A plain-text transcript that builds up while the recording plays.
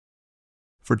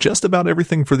for just about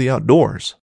everything for the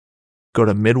outdoors. Go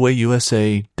to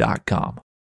MidwayUSA.com.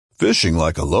 Fishing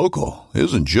like a local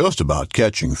isn't just about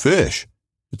catching fish.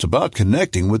 It's about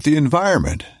connecting with the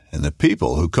environment and the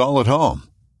people who call it home.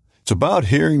 It's about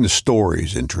hearing the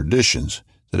stories and traditions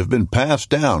that have been passed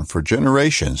down for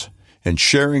generations and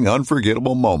sharing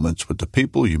unforgettable moments with the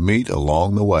people you meet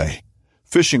along the way.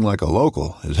 Fishing like a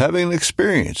local is having an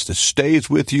experience that stays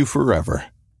with you forever.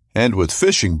 And with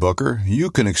Fishing Booker,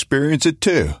 you can experience it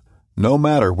too, no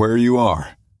matter where you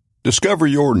are. Discover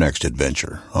your next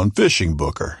adventure on Fishing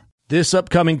Booker. This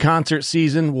upcoming concert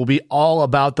season will be all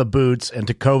about the boots, and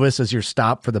Tecovas is your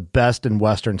stop for the best in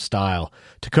Western style.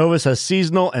 Tecovas has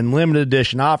seasonal and limited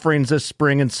edition offerings this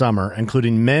spring and summer,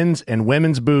 including men's and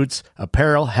women's boots,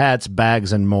 apparel, hats,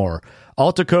 bags, and more.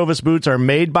 All Tecovas boots are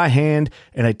made by hand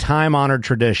in a time-honored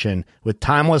tradition with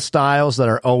timeless styles that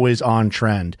are always on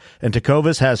trend. And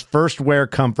Tecovas has first wear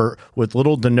comfort with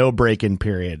little to no break-in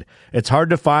period. It's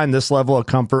hard to find this level of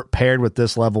comfort paired with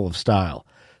this level of style.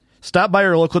 Stop by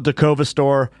your local Tecovas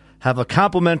store, have a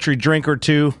complimentary drink or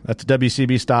two, that's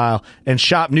WCB style, and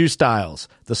shop new styles.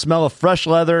 The smell of fresh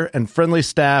leather and friendly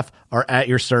staff are at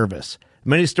your service.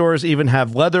 Many stores even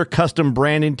have leather custom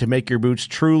branding to make your boots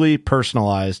truly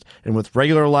personalized. And with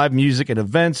regular live music and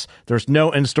events, there's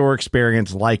no in-store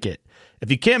experience like it.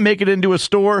 If you can't make it into a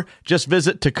store, just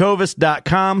visit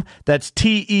Tecovas.com. That's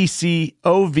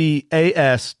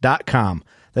TECOVAS.com.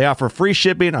 They offer free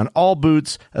shipping on all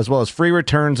boots, as well as free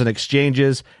returns and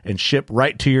exchanges, and ship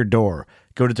right to your door.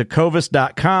 Go to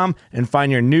Tecovas.com and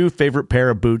find your new favorite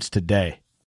pair of boots today.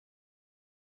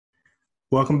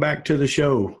 Welcome back to the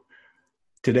show.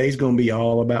 Today's going to be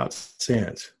all about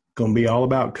scents. Going to be all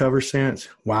about cover scents,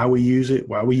 why we use it,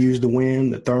 why we use the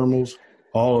wind, the thermals,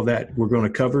 all of that we're going to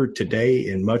cover today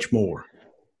and much more.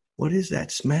 What is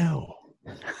that smell?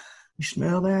 You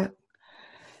smell that?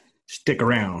 Stick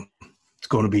around. It's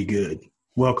going to be good.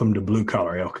 Welcome to Blue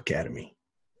Collar Elk Academy.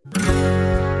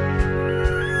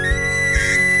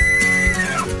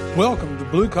 Welcome to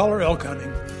Blue Collar Elk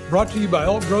Hunting, brought to you by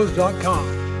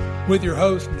ElkGrows.com, with your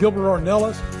host Gilbert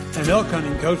Ornelas and elk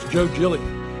hunting coach Joe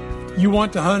Gilliam. You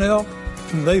want to hunt elk,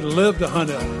 and they live to hunt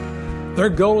elk. Their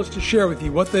goal is to share with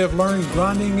you what they have learned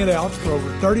grinding it out for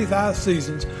over 35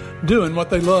 seasons, doing what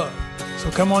they love.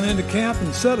 So come on into camp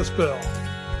and set a spell.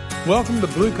 Welcome to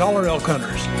Blue Collar Elk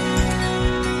Hunters.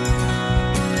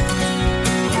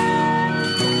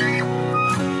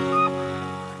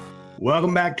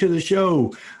 Welcome back to the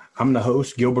show. I'm the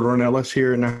host, Gilbert Ornelas,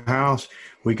 here in the house.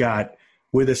 We got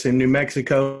with us in New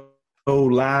Mexico,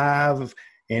 live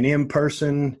and in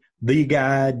person, the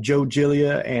guy, Joe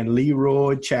Gillia and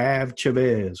Leroy Chav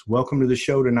Chavez. Welcome to the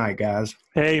show tonight, guys.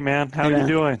 Hey, man. How you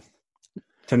doing?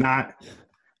 Tonight,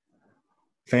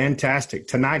 fantastic.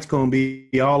 Tonight's going to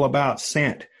be all about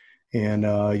scent. And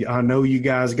I know you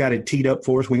guys got it teed up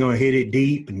for us. We're going to hit it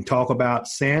deep and talk about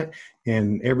scent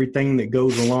and everything that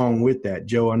goes along with that.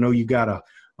 Joe, I know you got a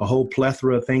whole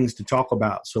plethora of things to talk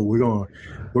about. So we're going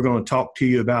to talk to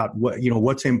you about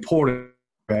what's important,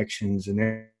 directions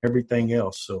and everything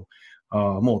else. So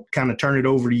I'm going to kind of turn it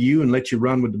over to you and let you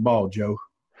run with the ball, Joe.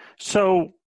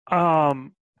 So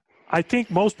I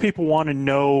think most people want to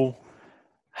know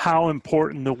how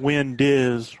important the wind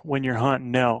is when you're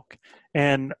hunting elk.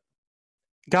 And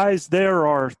guys, there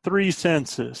are three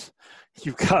senses.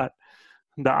 You've got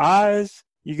the eyes,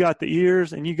 you got the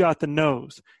ears, and you got the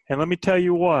nose. And let me tell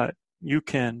you what, you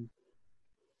can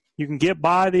get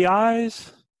by the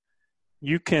eyes,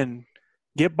 you can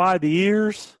get by the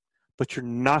ears, but you're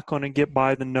not going to get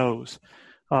by the nose.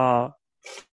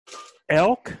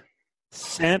 Elk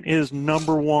scent is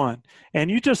number one.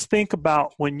 And you just think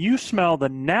about when you smell the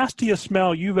nastiest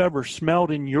smell you've ever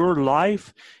smelled in your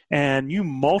life, and you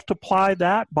multiply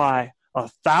that by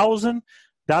 1,000,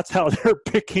 that's how they're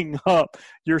picking up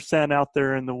your scent out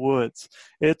there in the woods.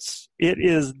 It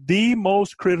is the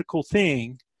most critical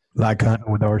thing. Like hunting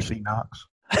with R.C. Knox.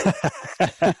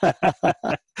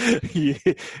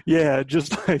 Yeah,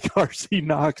 just like R.C.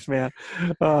 Knox, man.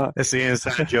 That's the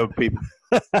inside joke, people.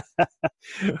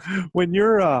 When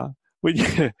you're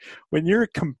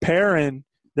comparing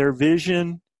their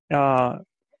vision and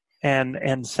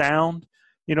sound,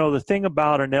 the thing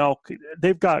about an elk,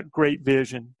 they've got great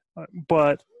vision,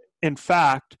 but in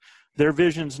fact, their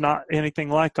vision's not anything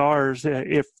like ours.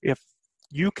 If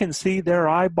you can see their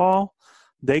eyeball,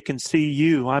 they can see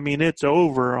you. I mean, it's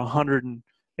over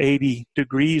 180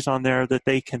 degrees on there that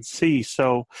they can see.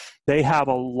 So they have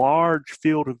a large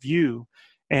field of view,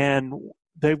 and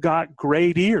they've got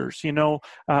great ears.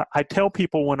 I tell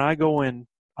people when I go in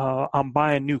I'm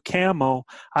buying new camo,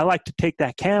 I like to take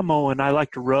that camo and I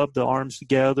like to rub the arms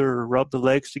together or rub the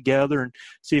legs together and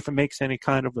see if it makes any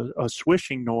kind of a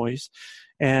swishing noise.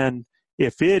 And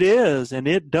if it is, and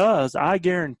it does, I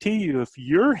guarantee you, if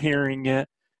you're hearing it,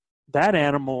 that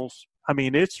animal's, I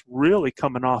mean, it's really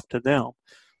coming off to them.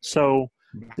 So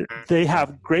they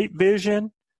have great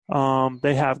vision.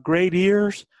 They have great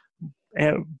ears,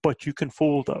 but you can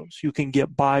fool those. You can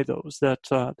get by those.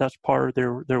 That's part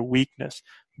of their weakness.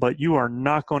 But you are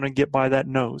not going to get by that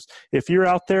nose. If you're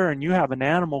out there and you have an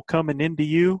animal coming into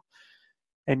you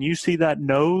and you see that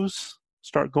nose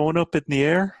start going up in the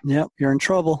air, yep, you're in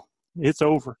trouble. It's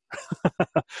over.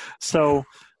 So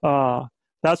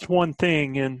that's one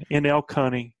thing in elk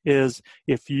hunting is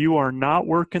if you are not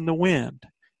working the wind,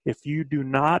 if you do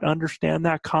not understand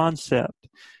that concept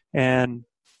and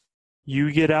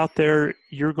you get out there,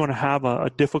 you're going to have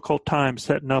a difficult time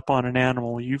setting up on an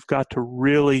animal. You've got to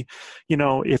really,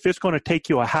 if it's going to take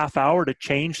you a half hour to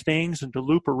change things and to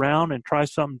loop around and try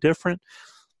something different,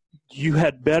 you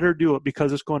had better do it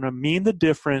because it's going to mean the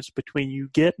difference between you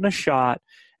getting a shot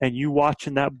and you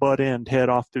watching that butt end head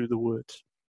off through the woods.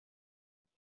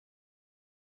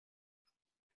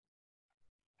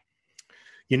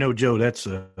 Joe,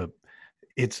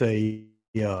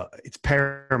 it's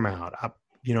paramount.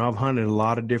 I've hunted a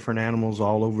lot of different animals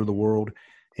all over the world,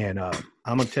 and I'm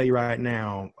gonna tell you right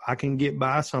now, I can get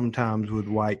by sometimes with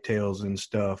whitetails and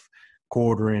stuff,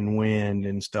 quartering wind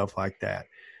and stuff like that.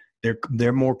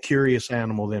 They're more curious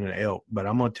animal than an elk, but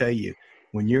I'm gonna tell you,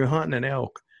 when you're hunting an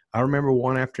elk, I remember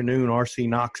one afternoon, R.C.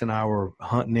 Knox and I were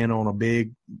hunting in on a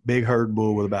big herd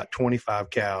bull with about 25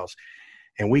 cows.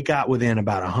 And we got within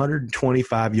about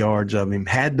 125 yards of him,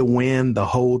 had the wind the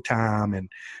whole time. And,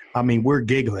 I mean, we're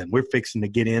giggling. We're fixing to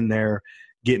get in there,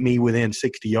 get me within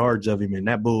 60 yards of him, and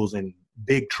that bull's in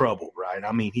big trouble, right?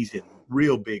 I mean, he's in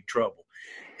real big trouble.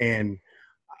 And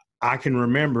I can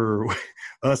remember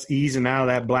us easing out of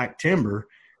that black timber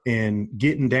and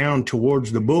getting down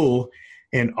towards the bull,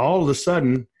 and all of a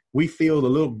sudden – we feel the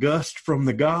little gust from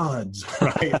the gods,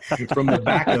 right, from the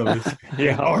back of us.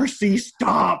 Yeah. And RC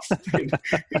stops. And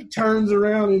he turns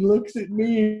around and looks at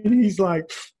me, and he's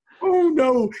like, oh,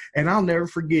 no. And I'll never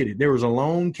forget it. There was a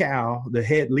lone cow,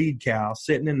 the lead cow,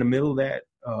 sitting in the middle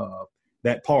of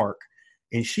that park,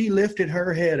 and she lifted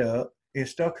her head up and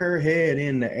stuck her head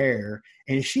in the air,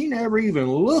 and she never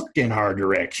even looked in our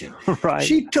direction. Right.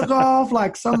 She took off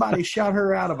like somebody shot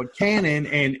her out of a cannon,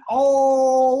 and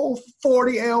all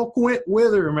 40 elk went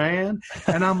with her, man.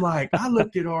 And I'm like, I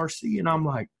looked at RC, and I'm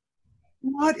like,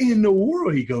 what in the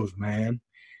world? He goes, man.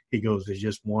 He goes, it's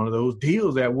just one of those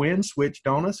deals. That wind switched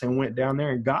on us and went down there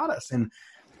and got us. And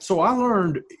so I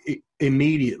learned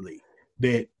immediately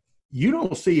that you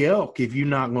don't see elk if you're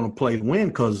not going to play the wind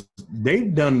because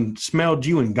they've done smelled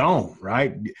you and gone,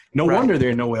 right? No wonder there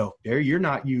are no elk there. You're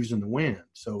not using the wind.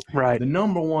 So the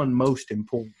number one most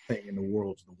important thing in the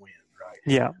world is the wind, right?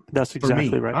 Yeah, that's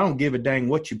exactly right. I don't give a dang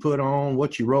what you put on,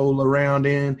 what you roll around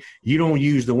in. You don't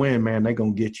use the wind, man, they're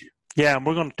going to get you. Yeah, and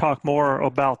we're going to talk more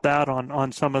about that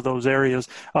on some of those areas.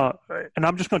 And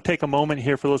I'm just going to take a moment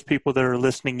here for those people that are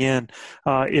listening in.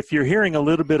 If you're hearing a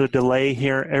little bit of delay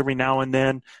here every now and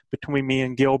then between me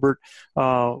and Gilbert,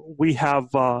 we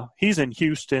have he's in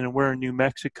Houston and we're in New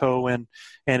Mexico, and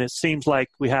it seems like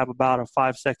we have about a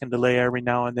 5-second delay every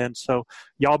now and then. So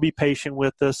y'all be patient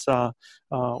with us.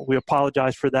 We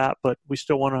apologize for that, but we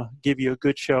still want to give you a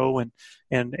good show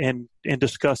and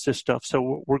discuss this stuff.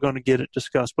 So we're going to get it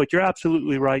discussed. But you're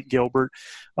absolutely right, Gilbert.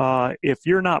 If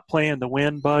you're not playing the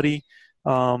wind, buddy,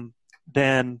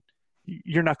 then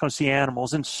you're not going to see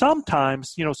animals. And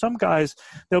sometimes, some guys,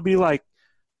 they'll be like,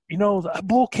 the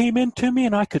bull came into me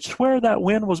and I could swear that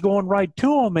wind was going right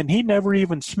to him and he never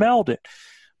even smelled it.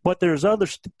 But there's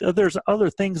other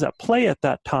things at play at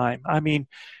that time. I mean,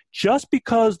 just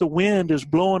because the wind is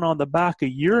blowing on the back of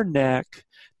your neck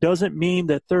doesn't mean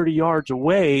that 30 yards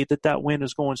away that wind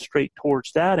is going straight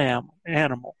towards that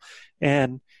animal.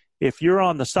 And if you're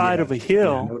on the side of a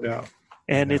hill no doubt.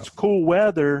 And it's cool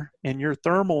weather and your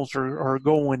thermals are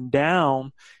going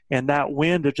down and that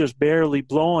wind is just barely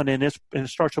blowing and it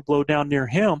starts to blow down near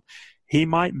him, he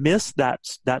might miss that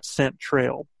scent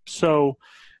trail. So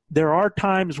there are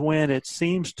times when it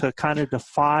seems to kind of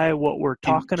defy what we're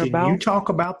talking about. Can you talk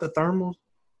about the thermals?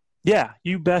 Yeah,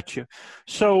 you betcha.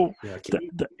 So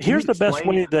here's the best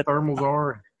way that thermals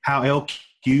are, how elk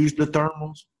use the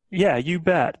thermals. Yeah, you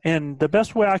bet. And the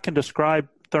best way I can describe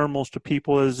thermals to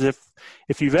people is if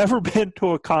you've ever been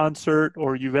to a concert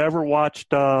or you've ever watched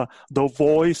The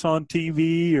Voice on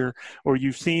TV or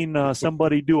you've seen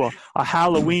somebody do a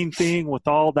Halloween thing with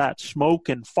all that smoke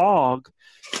and fog,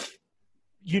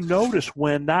 you notice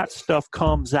when that stuff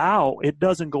comes out, it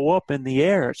doesn't go up in the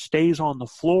air. It stays on the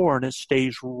floor and it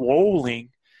stays rolling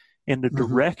in the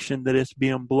direction that it's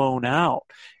being blown out.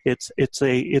 It's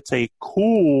a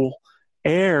cool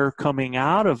air coming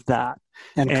out of that.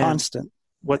 And constant.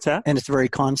 What's that? And it's very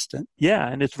constant. Yeah,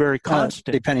 and it's very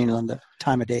constant. Depending on the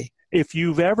time of day. If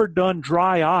you've ever done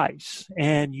dry ice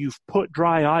and you've put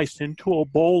dry ice into a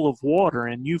bowl of water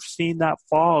and you've seen that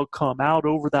fog come out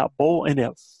over that bowl and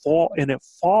it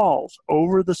falls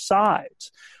over the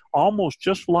sides, almost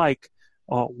just like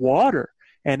water,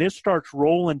 and it starts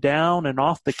rolling down and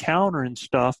off the counter and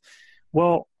stuff,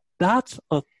 well, that's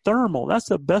a thermal. That's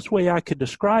the best way I could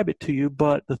describe it to you,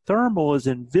 but the thermal is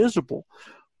invisible.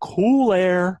 Cool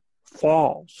air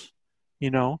falls,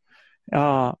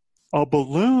 A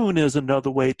balloon is another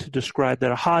way to describe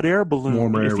that, a hot air balloon.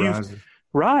 Warm air rising.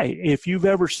 Right. If you've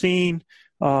ever seen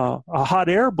a hot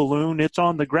air balloon, it's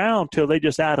on the ground till they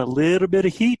just add a little bit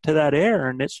of heat to that air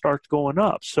and it starts going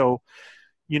up. So,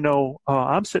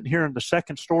 I'm sitting here in the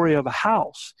second story of a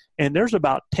house, and there's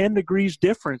about 10 degrees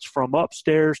difference from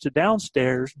upstairs to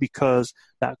downstairs because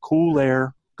that cool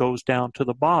air goes down to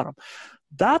the bottom.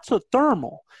 That's a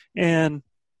thermal. And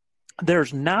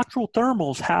there's natural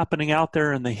thermals happening out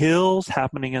there in the hills,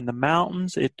 happening in the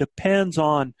mountains. It depends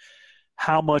on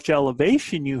how much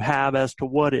elevation you have as to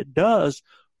what it does,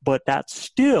 but that's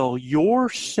still your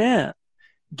scent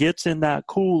gets in that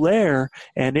cool air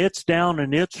and it's down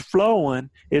and it's flowing.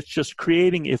 It's just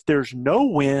creating, if there's no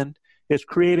wind, it's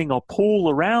creating a pool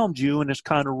around you and it's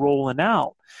kind of rolling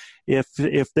out.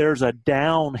 If there's a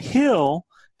downhill,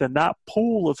 then that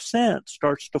pool of scent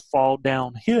starts to fall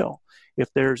downhill.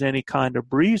 If there's any kind of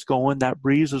breeze going, that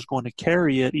breeze is going to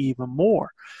carry it even more.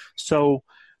 So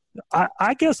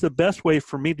I guess the best way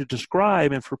for me to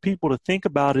describe and for people to think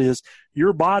about it is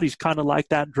your body's kind of like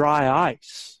that dry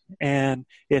ice, and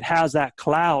it has that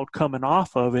cloud coming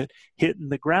off of it, hitting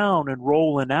the ground and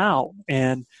rolling out,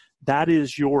 and that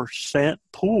is your scent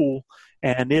pool,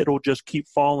 and it'll just keep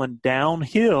falling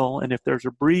downhill, and if there's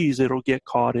a breeze, it'll get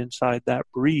caught inside that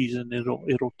breeze and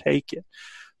it'll take it.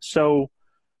 So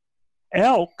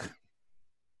elk,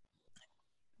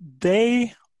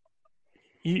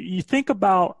 you think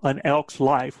about an elk's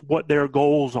life, what their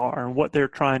goals are and what they're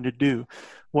trying to do.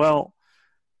 Well,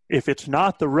 if it's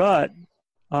not the rut,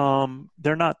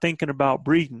 they're not thinking about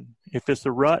breeding. If it's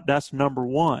the rut, that's number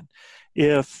one.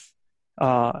 If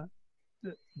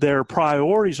their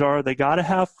priorities are they got to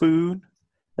have food,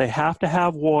 they have to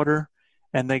have water,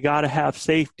 and they got to have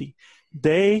safety.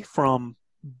 They, from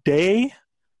day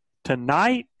to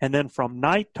night and then from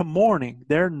night to morning,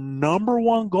 their number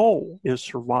one goal is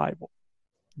survival.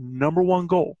 Number one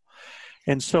goal.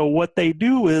 And so what they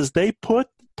do is they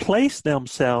place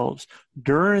themselves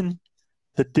during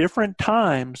the different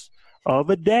times of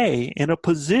a day in a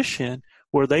position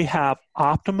where they have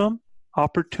optimum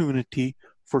opportunity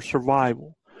for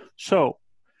survival. So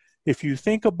if you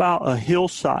think about a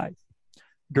hillside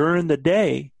during the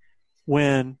day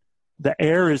when the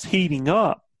air is heating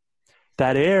up,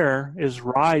 that air is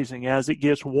rising as it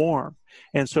gets warm.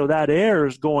 And so that air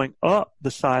is going up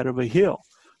the side of a hill.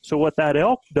 So what that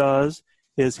elk does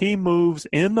is he moves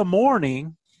in the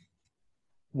morning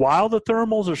while the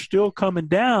thermals are still coming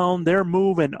down, they're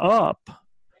moving up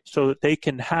so that they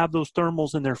can have those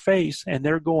thermals in their face, and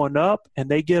they're going up and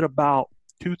they get about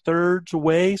 2/3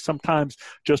 away, sometimes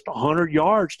just 100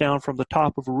 yards down from the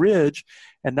top of a ridge,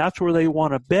 and that's where they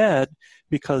want to bed,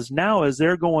 because now as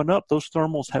they're going up, those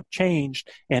thermals have changed,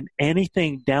 and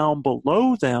anything down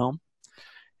below them,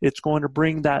 it's going to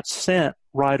bring that scent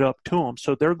right up to them.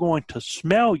 So they're going to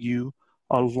smell you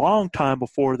a long time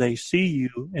before they see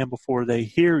you and before they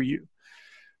hear you.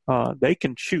 They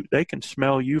can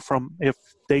smell you from, if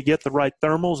they get the right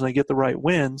thermals and they get the right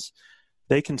winds,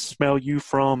 they can smell you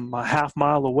from a half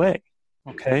mile away.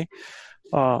 Okay.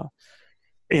 For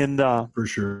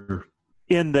sure.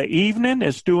 In the evening,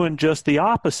 it's doing just the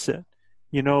opposite.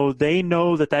 They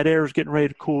know that air is getting ready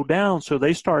to cool down, so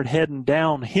they start heading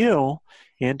downhill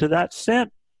into that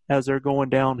scent as they're going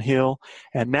downhill.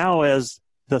 And now as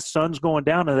the sun's going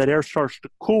down and that air starts to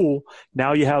cool,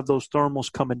 now you have those thermals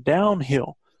coming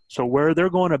downhill. So where they're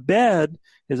going to bed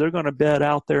is they're going to bed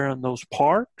out there in those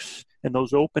parks and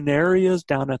those open areas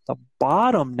down at the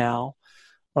bottom now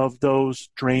of those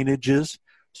drainages,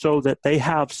 so that they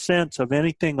have sense of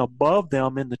anything above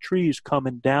them in the trees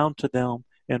coming down to them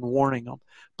and warning them.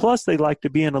 Plus, they like to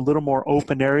be in a little more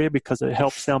open area because it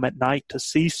helps them at night to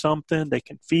see something. They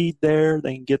can feed there,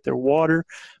 they can get their water,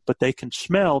 but they can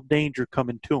smell danger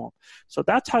coming to them. So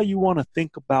that's how you want to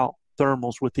think about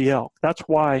thermals with the elk. That's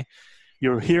why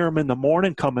you'll hear them in the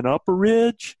morning coming up a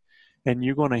ridge, and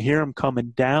you're going to hear them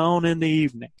coming down in the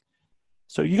evening.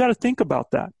 So you got to think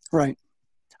about that. Right.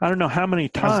 I don't know how many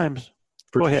times.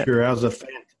 For Go ahead. sure.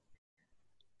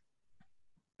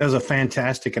 That's a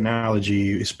fantastic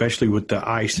analogy, especially with the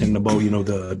ice in the bowl,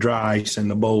 the dry ice in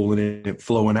the bowl and it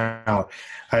flowing out.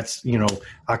 That's,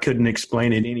 I couldn't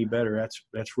explain it any better.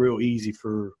 That's real easy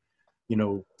for,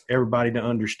 everybody to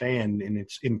understand, and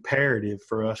it's imperative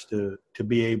for us to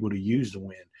be able to use the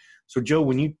wind. So, Joe,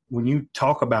 when you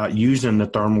talk about using the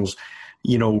thermals,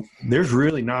 there's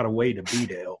really not a way to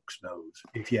beat an elk's nose,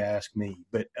 if you ask me,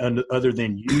 but other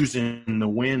than using the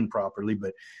wind properly.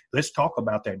 But let's talk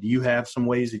about that. Do you have some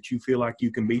ways that you feel like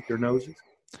you can beat their noses?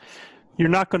 You're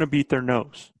not going to beat their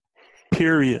nose,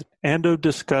 period. End of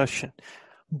discussion.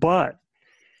 But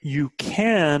you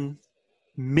can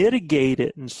mitigate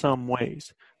it in some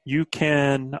ways. You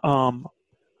can,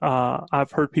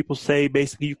 I've heard people say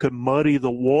basically you could muddy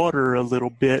the water a little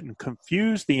bit and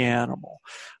confuse the animal.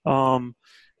 Or,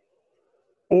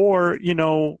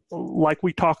 like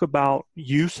we talk about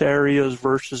use areas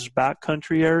versus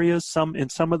backcountry areas, in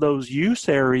some of those use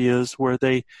areas where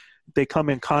they come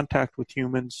in contact with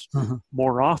humans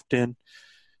more often,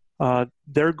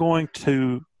 they're going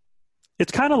to,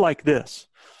 it's kind of like this.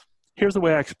 Here's the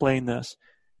way I explain this.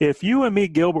 If you and me,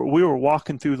 Gilbert, we were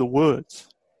walking through the woods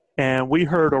and we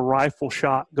heard a rifle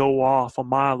shot go off a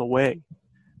mile away,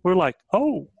 we're like,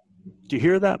 oh, did you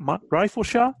hear that rifle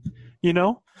shot?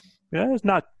 Yeah, it's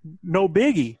no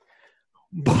biggie.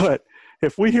 But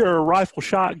if we hear a rifle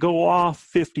shot go off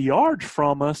 50 yards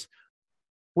from us,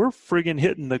 we're friggin'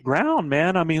 hitting the ground,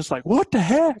 man. I mean, it's like, what the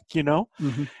heck,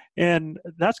 And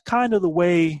that's kind of the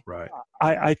way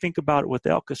I think about it with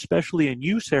elk, especially in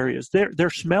use areas. They're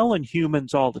smelling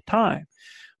humans all the time.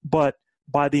 But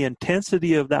by the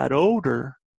intensity of that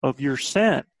odor of your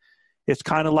scent, it's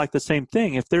kind of like the same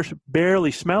thing. If they're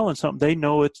barely smelling something, they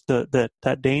know it's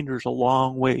that danger's a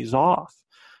long ways off.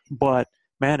 But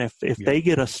man, if they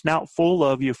get a snout full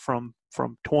of you from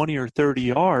 20 or 30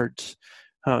 yards,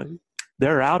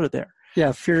 they're out of there. Yeah,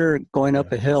 if you're going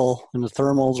up a hill and the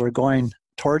thermals are going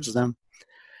towards them,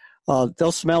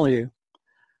 they'll smell you.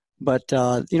 But,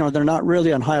 they're not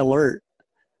really on high alert.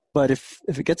 But if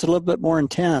it gets a little bit more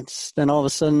intense, then all of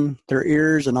a sudden their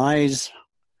ears and eyes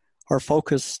are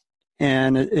focused.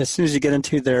 And as soon as you get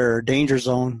into their danger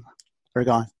zone, they're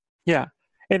gone. Yeah.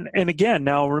 And again,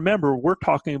 now remember, we're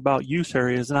talking about use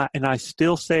areas, and I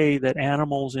still say that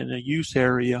animals in a use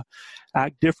area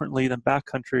act differently than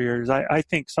backcountry areas. I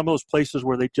think some of those places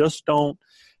where they just don't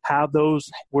have those,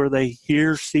 where they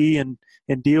hear, see, and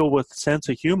deal with sense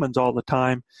of humans all the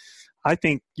time, I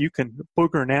think you can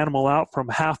booger an animal out from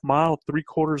half mile,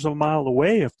 3/4 of a mile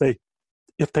away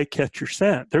if they catch your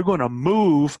scent. They're going to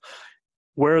move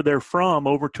where they're from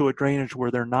over to a drainage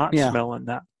where they're not smelling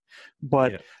that.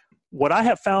 But what I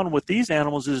have found with these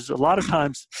animals is a lot of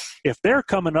times if they're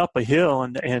coming up a hill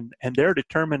and they're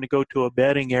determined to go to a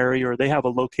bedding area, or they have a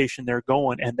location they're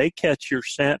going, and they catch your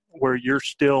scent where you're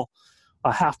still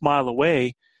a half mile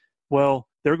away, well,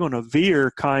 they're going to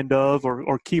veer kind of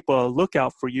or keep a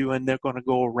lookout for you, and they're going to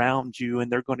go around you,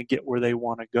 and they're going to get where they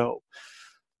want to go.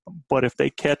 But if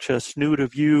they catch a snoot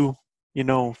of you,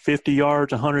 50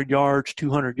 yards, 100 yards,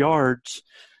 200 yards,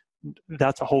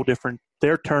 that's a whole different,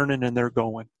 they're turning and they're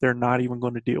going. They're not even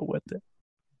going to deal with it.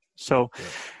 So,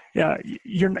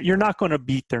 you're not going to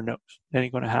beat their nose. That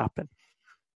ain't going to happen.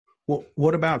 Well,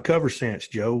 what about cover scents,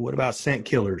 Joe? What about scent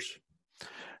killers?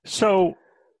 So,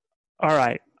 all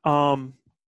right.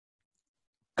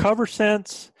 Cover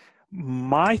scents,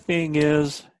 my thing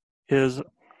is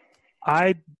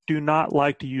I do not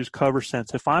like to use cover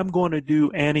scents. If I'm going to do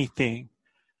anything,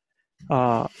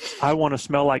 I want to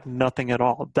smell like nothing at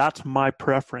all. That's my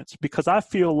preference, because I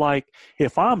feel like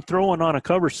if I'm throwing on a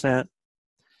cover scent,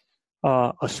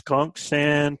 a skunk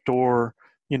scent or,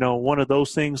 one of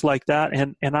those things like that,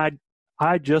 and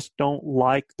I just don't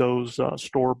like those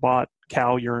store-bought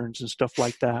cow urines and stuff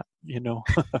like that,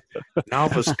 Now,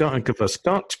 if a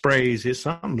skunk sprays,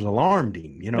 something's alarmed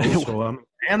him, So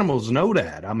animals know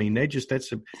that. I mean,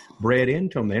 that's bred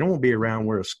into them. They don't want to be around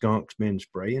where a skunk's been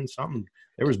spraying something.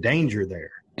 There was danger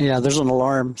there. Yeah, there's an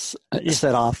alarm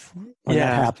set off when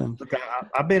that happens. Look,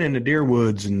 I've been in the deer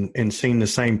woods and seen the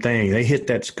same thing. They hit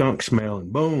that skunk smell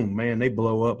and boom, man, they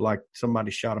blow up like somebody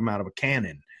shot them out of a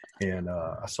cannon. And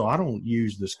so I don't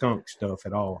use the skunk stuff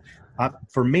at all.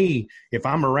 For me, if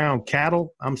I'm around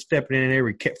cattle, I'm stepping in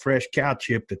every fresh cow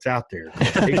chip that's out there.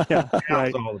 They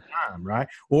cows all the time, right?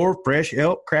 Or fresh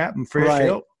elk crap and fresh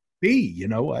elk pee.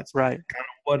 That's kind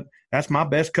of that's my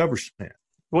best cover scent.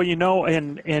 Well,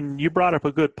 and you brought up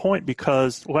a good point,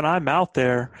 because when I'm out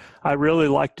there, I really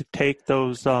like to take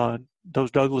those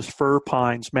those Douglas fir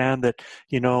pines, man, that,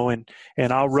 and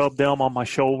I'll rub them on my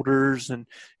shoulders and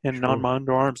Sure. on my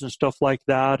underarms and stuff like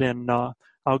that. And,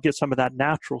 I'll get some of that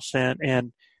natural scent.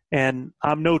 And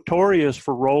I'm notorious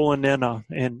for rolling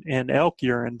in elk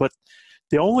urine. But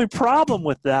the only problem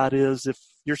with that is if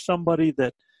you're somebody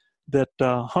that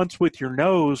hunts with your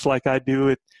nose like I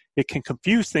do, it can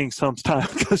confuse things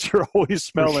sometimes because you're always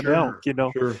smelling elk,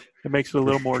 Sure. It makes it a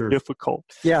little more difficult.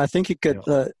 Yeah, I think you could,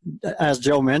 as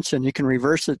Joe mentioned, you can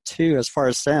reverse it too as far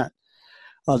as scent.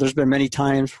 There's been many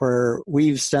times where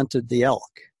we've scented the elk.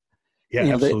 Yeah,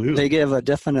 absolutely. They give a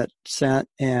definite scent,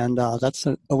 and that's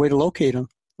a way to locate them.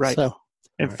 Right. So,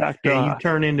 in fact, you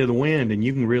turn into the wind and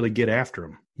you can really get after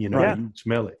them. You can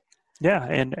smell it. Yeah,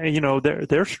 and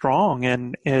they're strong,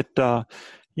 and it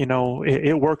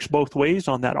works both ways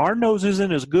on that. Our nose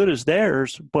isn't as good as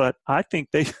theirs, but I think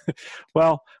they,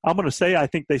 well, I'm going to say I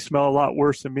think they smell a lot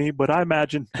worse than me, but I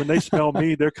imagine when they smell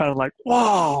me, they're kind of like,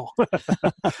 wow,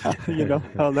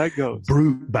 how that goes.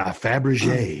 Brute by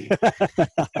Fabergé.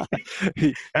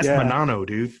 That's Manano,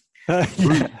 dude.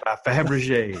 Brute by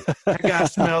Fabergé. That guy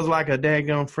smells like a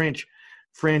daggone French.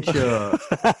 You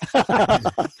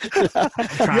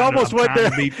almost went there.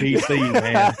 To be PC,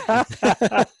 man.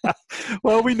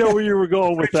 Well, we know where you were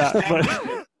going with that,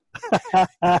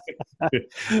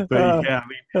 but yeah, I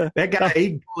mean, that guy,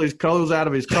 he pulled his clothes out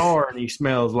of his car and he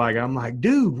smells like, I'm like,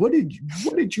 dude, what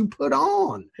did you put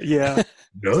on? Yeah,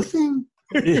 nothing.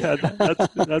 Yeah,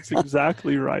 that's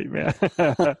exactly right, man.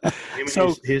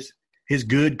 So his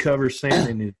good cover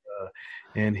scent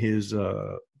and his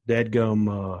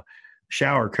dadgum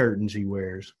shower curtains he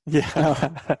wears. Yeah.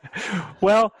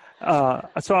 Well,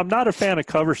 so I'm not a fan of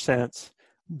cover scents,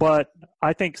 but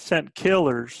I think scent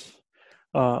killers,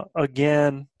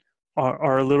 again,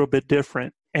 are a little bit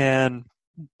different. And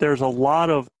there's a lot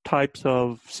of types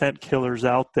of scent killers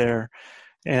out there.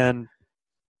 And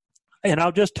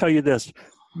I'll just tell you this,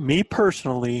 me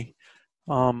personally,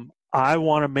 I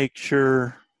want to make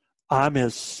sure I'm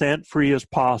as scent free as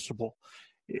possible.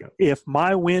 If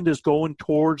my wind is going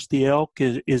towards the elk,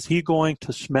 is he going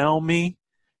to smell me?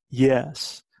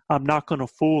 Yes. I'm not going to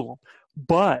fool him.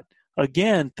 But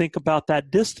again, think about that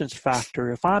distance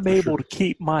factor. If I'm able to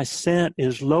keep my scent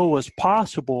as low as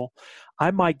possible,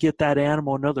 I might get that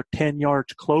animal another 10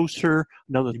 yards closer,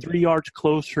 another 3 yards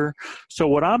closer. So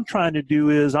what I'm trying to do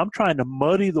is I'm trying to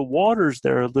muddy the waters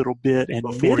there a little bit and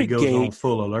before mitigate. He goes on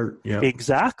full alert. Yeah.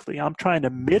 Exactly. I'm trying to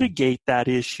mitigate that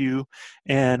issue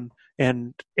and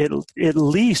it'll at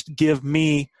least give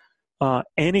me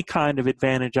any kind of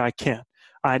advantage I can.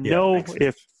 I know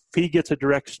if he gets a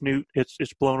direct snoot,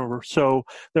 it's blown over. So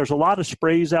there's a lot of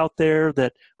sprays out there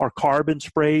that are carbon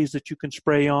sprays that you can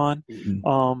spray on.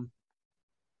 Mm-hmm.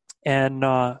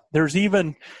 And there's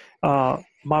even my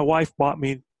wife bought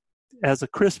me as a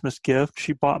Christmas gift.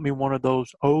 She bought me one of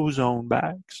those ozone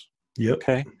bags. Yep.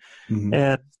 Okay.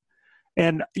 Mm-hmm.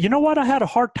 And you know what? I had a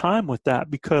hard time with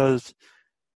that because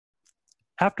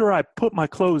after I put my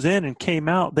clothes in and came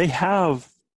out, they have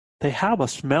a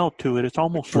smell to it. It's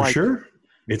almost For like sure.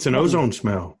 It's an ozone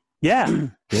smell. Yeah.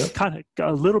 Yep. Kind of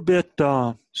a little bit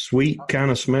sweet kind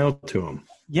of smell to them.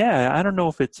 Yeah, I don't know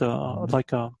if it's I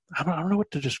don't know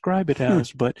what to describe it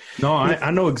as, but no, I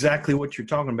know exactly what you're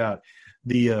talking about.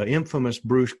 The infamous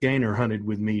Bruce Gaynor hunted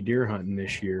with me deer hunting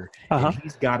this year. And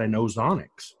he's got an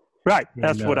ozonics. Right.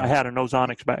 That's what I had, an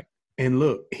ozonics bag. And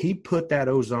look, he put that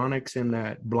ozonics in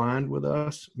that blind with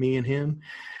us, me and him.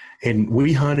 And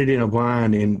we hunted in a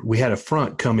blind, and we had a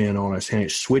front come in on us, and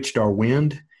it switched our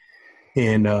wind.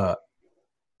 And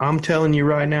I'm telling you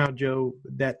right now, Joe,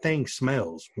 that thing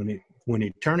smells. When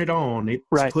it turn it on,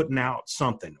 it's putting out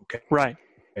something. Okay. Right.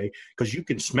 Okay. Because you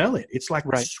can smell it. It's like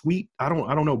sweet. I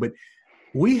don't know, but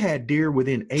we had deer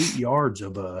within 8 yards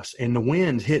of us, and the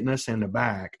wind's hitting us in the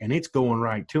back, and it's going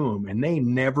right to them, and they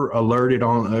never alerted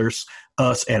on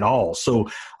us at all. So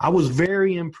I was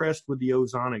very impressed with the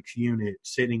ozonics unit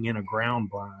sitting in a ground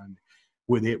blind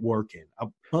with it working.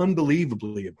 I'm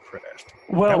unbelievably impressed.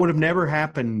 Well, that would have never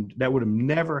happened. That would have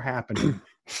never happened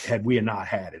had we not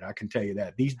had it. I can tell you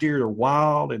that. These deer are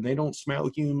wild, and they don't smell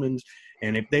humans,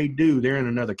 and if they do, they're in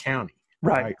another county.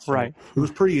 Right. So it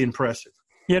was pretty impressive.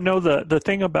 You know, the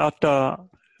thing about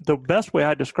the best way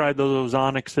I describe those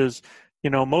ozonics is,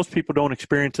 most people don't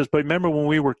experience this, but remember when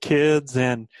we were kids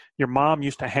and your mom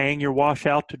used to hang your wash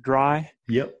out to dry?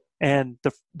 Yep. And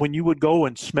when you would go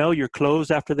and smell your clothes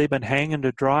after they've been hanging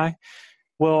to dry,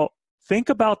 well, think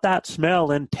about that smell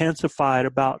intensified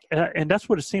and that's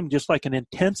what it seemed, just like an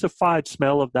intensified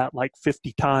smell of that, like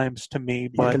 50 times to me.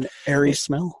 But like an airy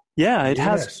smell. Yeah, it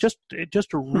has just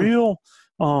a real,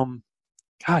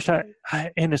 gosh,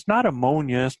 and it's not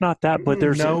ammonia. It's not that, but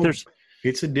there's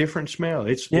it's a different smell.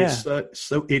 It's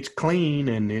so it's clean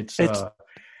and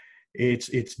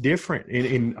it's different.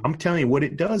 And I'm telling you, what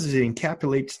it does is it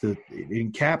encapsulates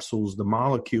the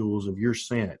molecules of your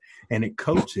scent, and it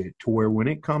coats it to where when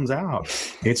it comes out,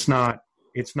 it's not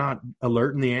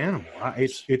alerting the animal.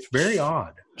 It's very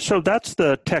odd. So that's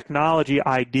the technology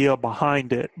idea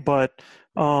behind it. But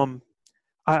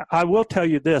I will tell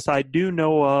you this. I do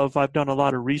know I've done a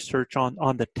lot of research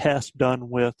on the tests done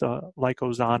with like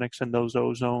Ozonics and those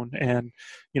ozone, and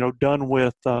done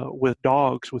with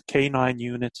dogs with canine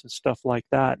units and stuff like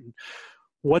that. And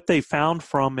what they found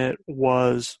from it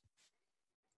was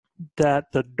that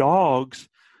the dogs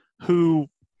who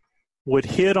would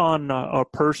hit on a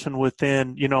person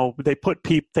within,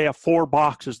 they have 4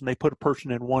 boxes and they put a person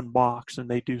in one box and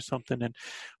they do something, and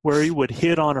where he would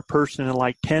hit on a person in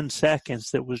like 10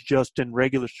 seconds that was just in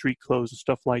regular street clothes and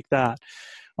stuff like that.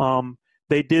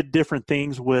 They did different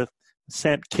things with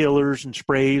scent killers and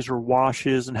sprays or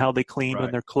washes and how they cleaned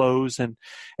on their clothes, and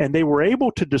they were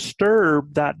able to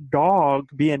disturb that dog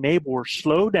being able, or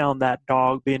slow down that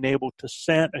dog being able to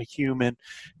scent a human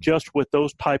just with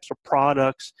those types of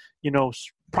products,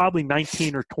 probably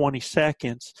 19 or 20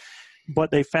 seconds.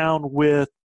 But they found with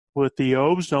the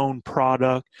ozone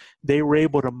product, they were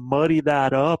able to muddy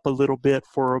that up a little bit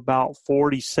for about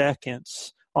 40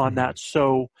 seconds on that.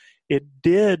 So it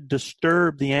did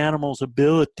disturb the animal's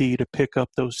ability to pick up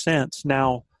those scents.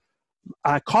 Now,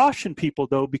 I caution people,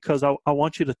 though, because I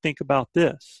want you to think about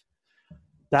this.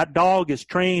 That dog is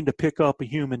trained to pick up a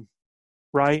human,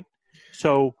 right?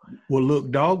 So, well,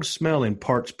 look, dogs smell in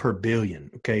parts per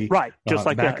billion, okay? Right, just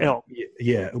like that elk.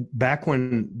 Yeah, back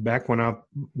when I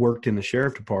worked in the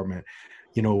sheriff department,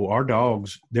 our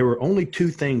dogs, there were only 2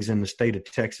 things in the state of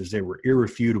Texas that were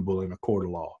irrefutable in a court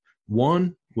of law.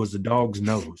 One was the dog's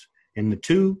nose, and the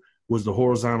 2 was the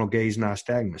horizontal gaze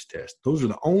nystagmus test. Those are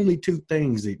the only 2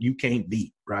 things that you can't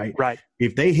beat, right? Right.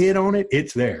 If they hit on it,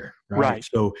 it's there, right?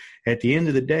 So at the end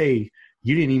of the day,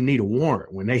 you didn't even need a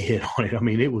warrant when they hit on it. I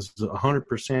mean, it was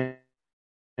 100%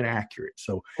 accurate.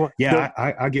 So,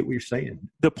 I get what you're saying.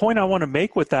 The point I want to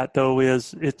make with that, though,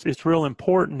 is it's real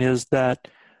important is that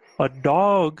a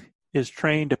dog is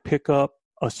trained to pick up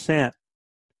a scent,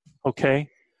 okay?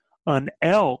 An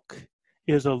elk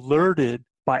is alerted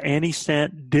by any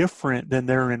scent different than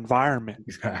their environment.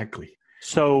 Exactly.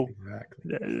 So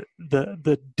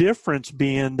the difference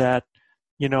being that,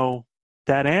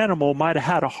 that animal might have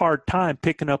had a hard time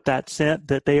picking up that scent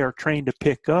that they are trained to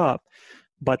pick up.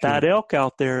 But that elk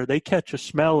out there, they catch a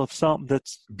smell of something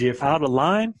that's different, out of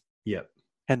line,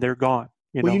 and they're gone.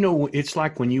 It's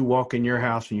like when you walk in your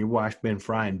house and your wife's been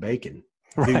frying bacon.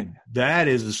 Right. Dude, that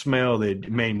is a smell that,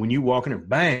 when you walk in there,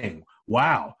 bang,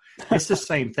 wow. It's the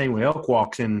same thing when elk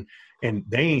walks in, and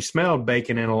they ain't smelled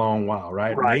bacon in a long while,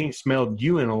 right? They ain't smelled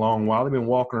you in a long while. They've been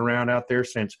walking around out there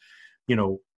since,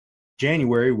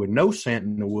 January with no scent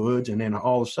in the woods, and then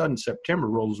all of a sudden September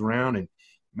rolls around, and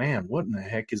man, what in the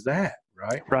heck is that?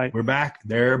 Right. We're back.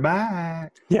 They're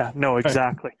back. Yeah, no,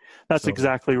 exactly. That's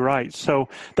exactly right. So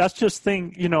that's just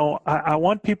thing, I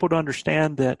want people to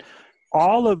understand that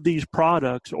all of these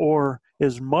products, or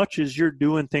as much as you're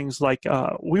doing things like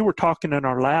we were talking in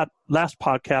our last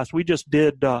podcast, we just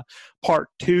did part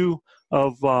 2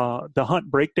 of the Hunt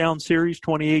Breakdown Series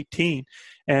 2018,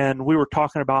 and we were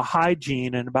talking about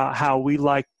hygiene and about how we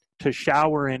like to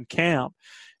shower in camp.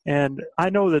 And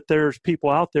I know that there's people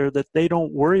out there that they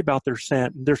don't worry about their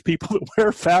scent. And there's people that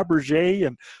wear Fabergé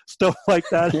and stuff like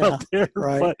that out there.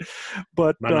 Right.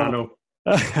 But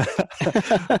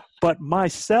but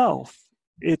myself,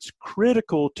 it's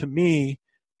critical to me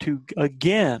to,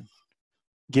 again,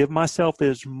 give myself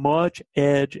as much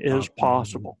edge as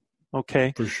possible.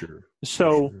 Okay? For sure.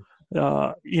 So,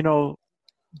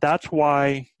 that's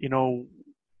why,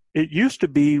 it used to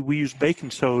be we used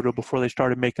baking soda before they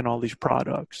started making all these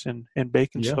products, and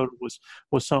baking soda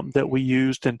was something that we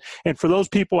used. And for those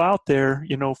people out there,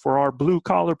 for our blue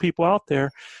collar people out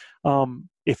there,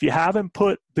 if you haven't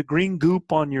put the green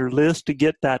goop on your list to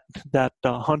get that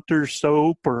hunter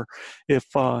soap, or if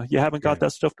you haven't got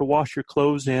that stuff to wash your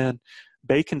clothes in,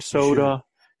 baking soda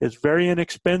is very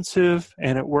inexpensive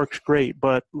and it works great.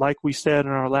 But like we said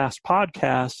in our last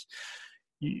podcast,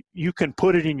 you can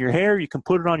put it in your hair, you can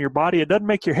put it on your body. It doesn't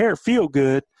make your hair feel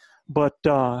good, but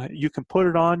you can put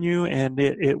it on you, and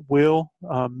it will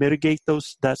mitigate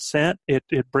that scent.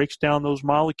 It breaks down those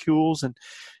molecules and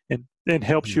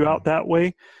helps you out that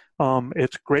way.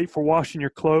 It's great for washing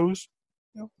your clothes.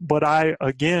 But I,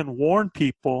 again, warn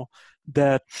people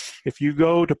that if you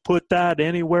go to put that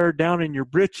anywhere down in your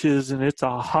britches and it's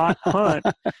a hot hunt,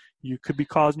 you could be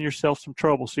causing yourself some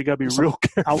trouble. So you got to be real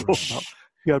careful.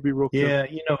 You got to be real careful. Yeah,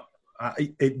 you know,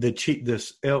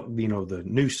 the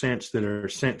new scents that are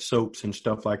scent soaps and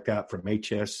stuff like that from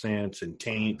HS Scents and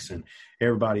Tanks and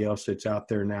everybody else that's out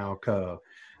there now.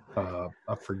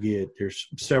 I forget. There's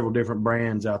several different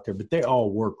brands out there, but they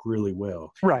all work really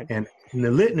well. Right. And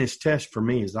the litmus test for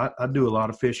me is I do a lot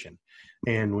of fishing.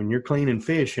 And when you're cleaning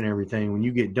fish and everything, when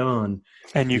you get done,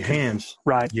 and your hands,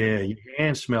 right? Yeah, your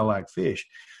hands smell like fish.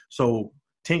 So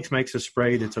Tinks makes a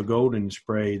spray that's a golden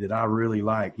spray that I really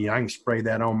like. Yeah, I can spray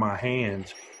that on my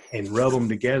hands and rub them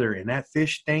together, and that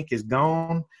fish stink is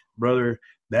gone, brother.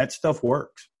 That stuff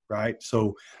works, right?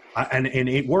 So, and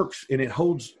it works, and it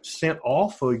holds scent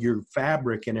off of your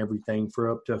fabric and everything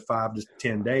for up to 5 to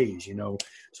 10 days, you know.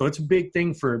 So it's a big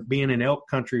thing for being in elk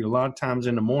country. A lot of times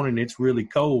in the morning it's really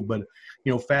cold, but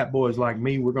you know, fat boys like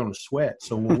me, we're going to sweat.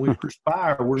 So when we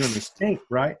perspire, we're going to stink,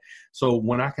 right? So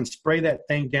when I can spray that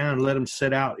thing down and let them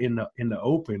sit out in the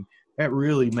open, that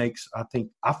really makes,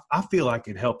 I feel like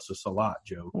it helps us a lot,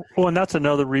 Joe. Well, and that's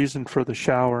another reason for the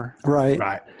shower. Right.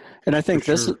 Right. And I think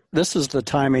this is the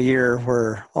time of year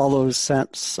where all those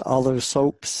scents, all those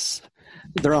soaps,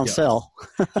 they're on sale.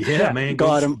 Yeah, man.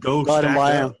 Go and buy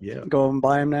them. Yeah. Go and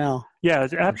buy them now. Yeah,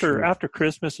 after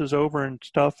Christmas is over and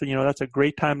stuff, you know, that's a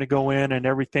great time to go in, and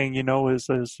everything, you know, is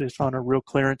on a real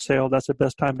clearance sale. That's the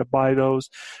best time to buy those.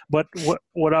 But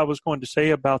what I was going to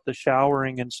say about the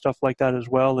showering and stuff like that as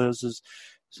well is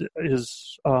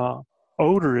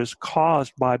odor is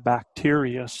caused by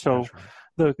bacteria. So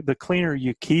the cleaner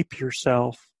you keep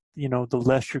yourself, you know, the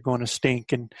less you're going to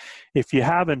stink. And if you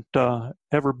haven't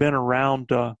ever been around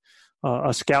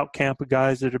a scout camp of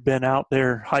guys that have been out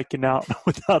there hiking out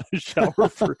without a shower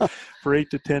for 8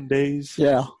 to 10 days.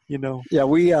 Yeah. You know. Yeah,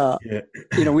 we you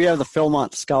know, we have the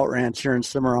Philmont Scout Ranch here in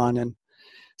Cimarron, and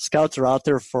scouts are out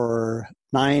there for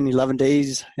 9, 11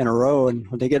 days in a row, and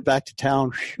when they get back to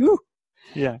town, whew,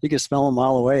 yeah, you can smell them a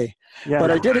mile away. Yeah. But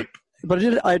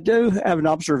I do have an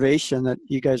observation that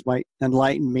you guys might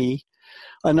enlighten me.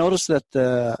 I noticed that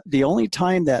the only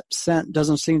time that scent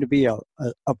doesn't seem to be a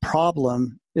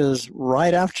problem is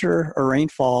right after a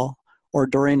rainfall or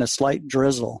during a slight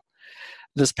drizzle.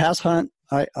 This past hunt,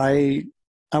 I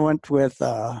went with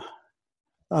Mr.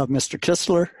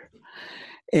 Kistler,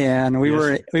 and we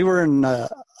were in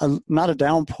not a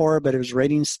downpour, but it was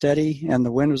raining steady, and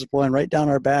the wind was blowing right down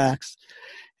our backs.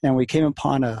 And we came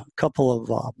upon a couple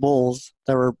of bulls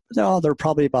that were they're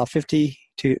probably about 50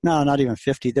 to not even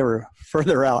 50. They were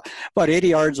further out, about 80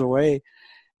 yards away,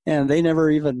 and they never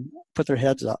even put their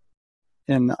heads up.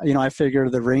 And you know, I figure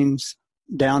the rain's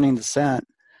downing the scent,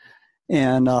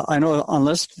 and I know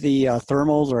unless the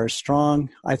thermals are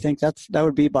strong, I think that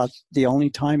would be about the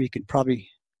only time you could probably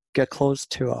get close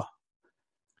to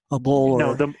a bull.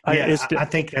 I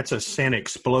think that's a scent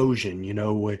explosion, you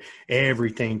know, where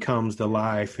everything comes to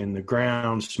life and the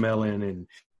ground's smelling and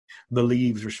the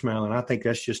leaves are smelling. I think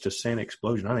that's just a scent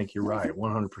explosion. I think you're right,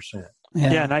 100%.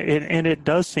 Yeah, and it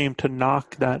does seem to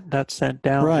knock that scent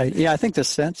down. Right. Yeah, I think the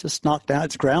scent's just knocked down.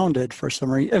 It's grounded for some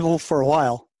reason, well, for a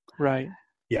while. Right.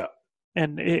 Yeah.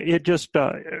 And it just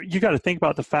you got to think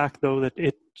about the fact though that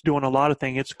it's doing a lot of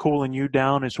things. It's cooling you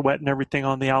down. It's wetting everything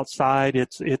on the outside.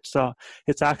 It's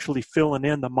actually filling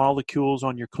in the molecules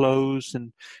on your clothes,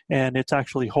 and it's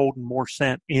actually holding more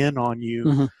scent in on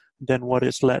you than what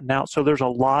it's letting out. So there's a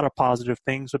lot of positive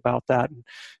things about that. And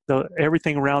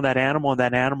everything around that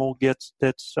animal gets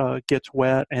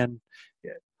wet, and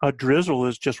a drizzle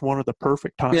is just one of the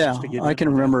perfect times to get. I can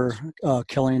remember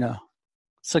killing a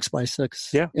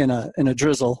 6x6 in a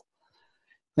drizzle,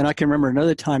 and I can remember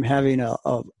another time having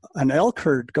an elk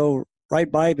herd go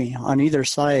right by me on either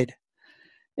side,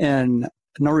 and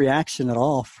no reaction at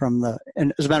all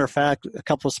and as a matter of fact, a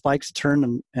couple of spikes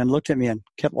turned and looked at me and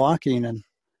kept walking, and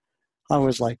I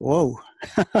was like, whoa.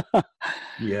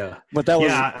 Yeah. But that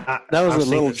was a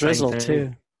little drizzle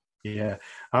too. Yeah,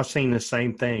 I've seen the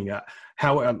same thing.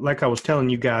 Like I was telling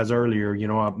you guys earlier, you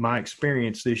know, my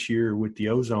experience this year with the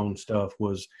ozone stuff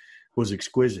was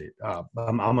exquisite.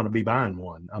 I'm going to be buying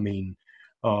one. I mean,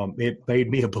 it made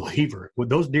me a believer. Well,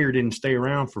 those deer didn't stay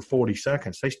around for 40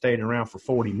 seconds. They stayed around for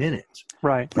 40 minutes.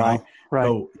 Right.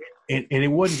 So, and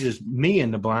it wasn't just me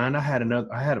in the blind.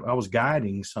 I was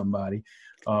guiding somebody,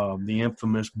 the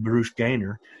infamous Bruce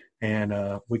Gaynor,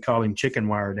 and we call him Chicken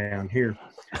Wire down here.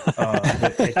 But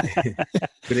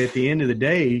at the end of the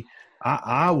day,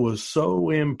 I was so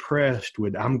impressed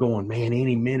with. I'm going, man,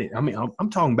 any minute. I mean, I'm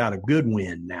talking about a good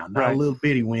wind now, not a little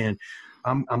bitty wind.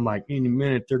 I'm like, any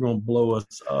minute they're going to blow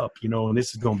us up, and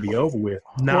this is going to be over with.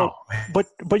 No, well,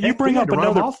 but you bring up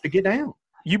another off to get down.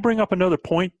 You bring up another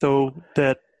point though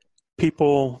that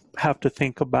people have to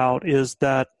think about is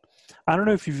that I don't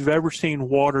know if you've ever seen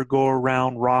water go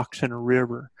around rocks in a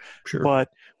river, sure. But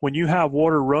when you have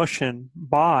water rushing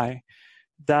by,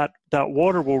 that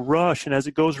water will rush, and as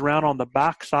it goes around on the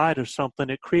backside of something,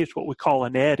 it creates what we call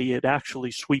an eddy. It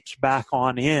actually sweeps back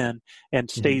on in and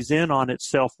stays in on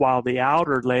itself while the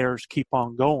outer layers keep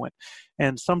on going.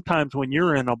 And sometimes when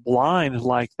you're in a blind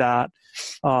like that,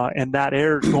 and that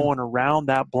air is going around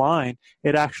that blind,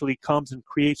 it actually comes and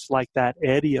creates like that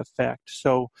eddy effect.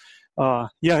 So,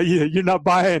 you're not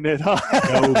buying it, huh?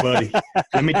 No, buddy.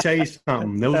 Let me tell you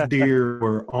something. Those deer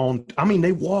were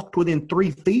they walked within 3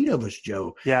 feet of us,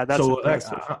 Joe. Yeah, that's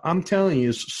impressive. I'm telling you,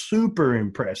 it's super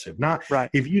impressive. Not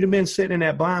right. If you'd have been sitting in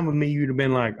that blind with me, you'd have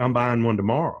been like, I'm buying one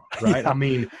tomorrow, right?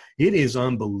 Yeah. It is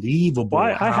unbelievable.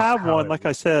 Well, I have one, like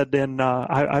I said, and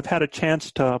I've had a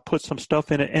chance to put some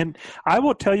stuff in it. And I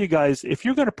will tell you guys, if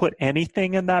you're going to put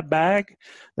anything in that bag,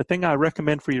 the thing I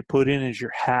recommend for you to put in is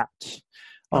your hats.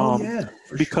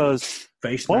 Because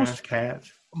face mask,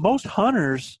 hats. Most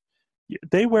hunters,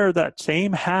 they wear that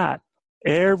same hat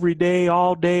every day,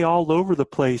 all over the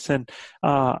place. And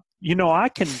I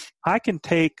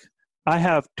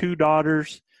have 2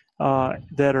 daughters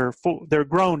that are they're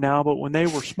grown now, but when they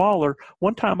were smaller,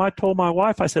 one time I told my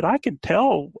wife, I said, I can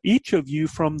tell each of you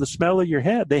from the smell of your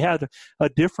head. They had a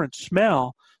different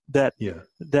smell.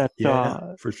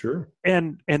 For sure.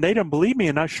 And they didn't believe me,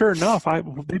 and sure enough,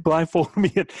 they blindfolded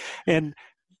me, and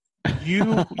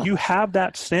you have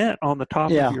that scent on the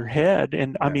top of your head,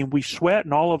 and we sweat,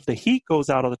 and all of the heat goes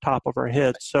out of the top of our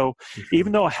head. So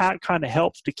even though a hat kind of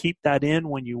helps to keep that in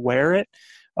when you wear it,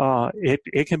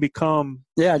 it can become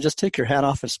just take your hat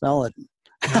off and smell it.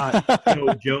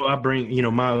 Joe, I bring,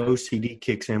 my OCD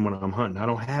kicks in when I'm hunting. I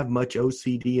don't have much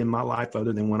OCD in my life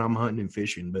other than when I'm hunting and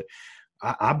fishing, but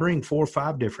I bring 4 or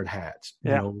 5 different hats,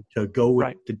 to go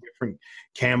with the different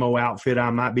camo outfit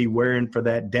I might be wearing for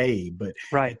that day. But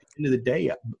at the end of the day,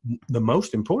 the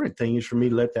most important thing is for me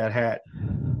to let that hat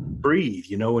breathe,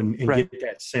 and get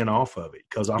that scent off of it.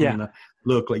 Because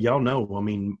look, like y'all know,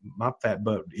 my fat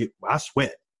butt, I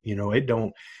sweat.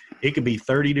 It could be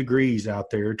 30 degrees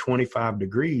out there, 25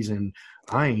 degrees, and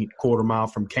I ain't quarter mile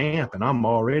from camp, and I'm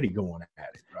already going at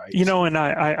it, right? And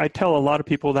I tell a lot of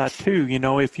people that too.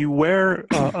 If you wear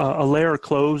a layer of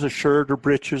clothes, a shirt or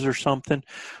breeches or something,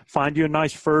 find you a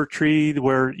nice fir tree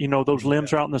where, those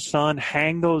limbs are out in the sun,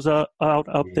 hang those out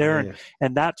there,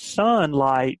 and that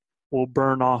sunlight will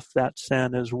burn off that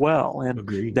scent as well,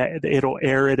 and it'll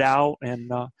air it out,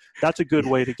 and that's a good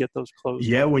way to get those clothes.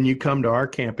 Yeah, when you come to our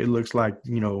camp, it looks like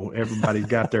everybody's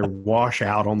got their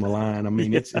washout on the line.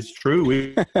 It's true.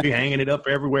 We hanging it up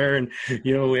everywhere, and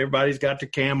everybody's got their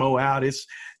camo out.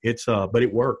 But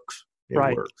it works. It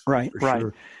works. Right.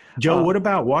 Sure. Joe, what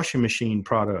about washing machine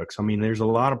products? There's a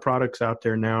lot of products out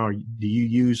there now. Do you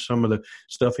use some of the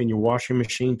stuff in your washing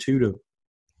machine too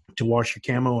to wash your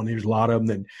camo? And there's a lot of them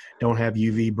that don't have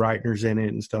UV brighteners in it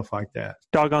and stuff like that.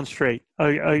 Doggone straight.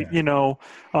 What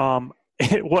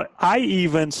I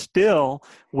even still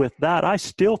with that, I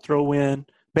still throw in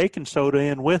baking soda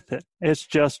in with it. It's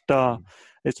just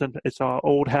it's an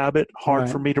old habit, hard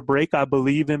for me to break. I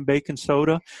believe in baking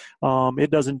soda.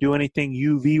 It doesn't do anything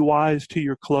UV wise to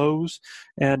your clothes,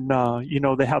 and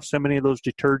they have so many of those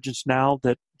detergents now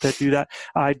that do that.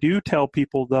 I do tell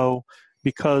people though,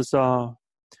 because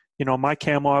my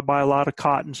camo, I buy a lot of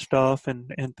cotton stuff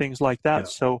and things like that. Yeah.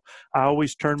 So I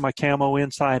always turn my camo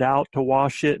inside out to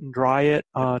wash it and dry it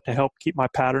to help keep my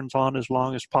patterns on as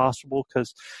long as possible.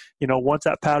 Because, once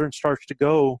that pattern starts to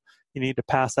go, you need to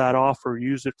pass that off or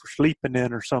use it for sleeping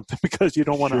in or something because you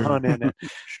don't want to hunt in it.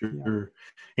 Sure.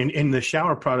 And the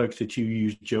shower products that you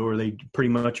use, Joe, are they pretty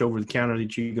much over the counter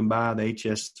that you can buy, the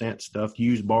HS scent stuff,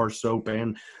 use bar soap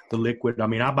and the liquid?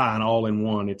 I buy an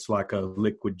all-in-one. It's like a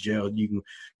liquid gel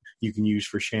you can use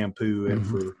for shampoo and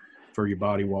for your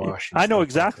body wash. I know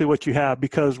exactly what you have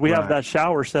because we have that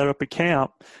shower set up at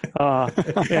camp.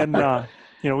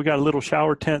 We got a little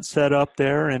shower tent set up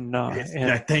there, and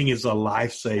that thing is a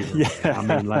lifesaver.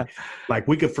 Yeah. Like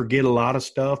we could forget a lot of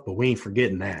stuff, but we ain't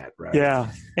forgetting that, right?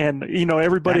 Yeah, and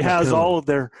everybody has all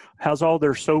their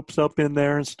soaps up in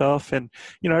there and stuff, and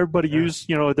everybody use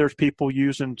there's people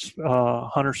using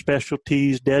Hunter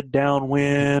Specialties, Dead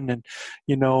Downwind, and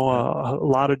a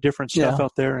lot of different stuff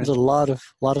out there. There's a lot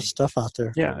of stuff out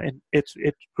there. Yeah, and it's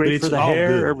great for the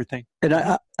hair, everything.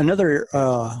 And another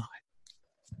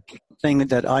thing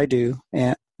that I do,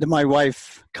 and that my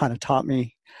wife kind of taught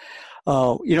me,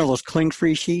 those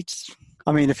cling-free sheets.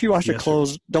 I mean, if you wash your Yes,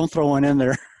 clothes, don't throw one in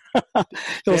there.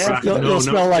 You'll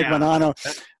smell like banana.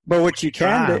 But what you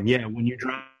can do, yeah, when you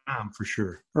dry them, for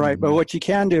sure. right? But what you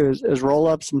can do is roll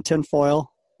up some tin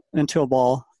foil into a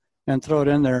ball and throw it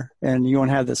in there, and you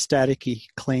won't have the staticky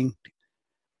cling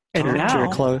And to now,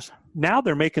 your clothes. now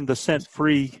they're making the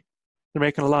scent-free. They're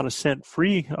making a lot of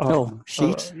scent-free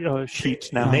sheets.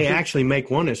 Sheets now. And they actually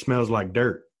make one that smells like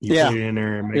dirt. You Yeah. put it in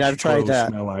there and makes Yeah, I've your tried clothes that.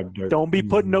 smell like dirt. Don't be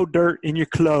putting no dirt in your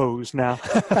clothes now.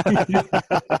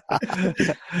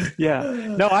 Yeah.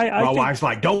 No, I My think, wife's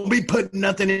like, don't be putting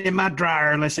nothing in my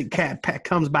dryer unless it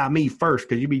comes by me first,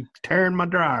 because you be tearing my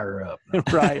dryer up.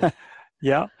 right.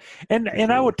 Yeah. And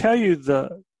I would tell you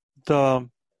the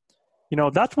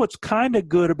that's what's kind of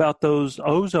good about those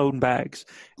ozone bags.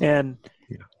 And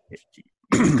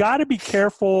you got to be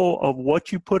careful of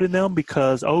what you put in them,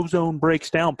 because ozone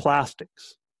breaks down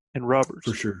plastics and rubbers.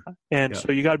 For sure. And Yeah.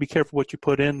 so you got to be careful what you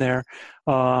put in there.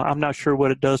 I'm not sure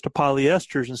what it does to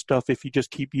polyesters and stuff if you just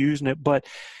keep using it, but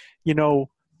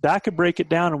that could break it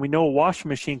down. And we know a washing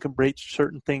machine can break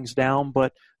certain things down,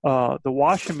 but the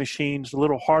washing machine's a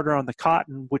little harder on the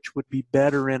cotton, which would be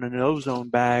better in an ozone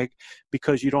bag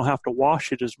because you don't have to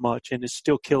wash it as much, and it's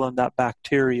still killing that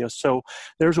bacteria. So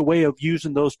there's a way of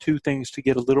using those two things to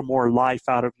get a little more life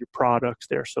out of your products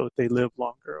there so that they live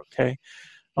longer. Okay.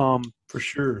 For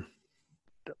sure.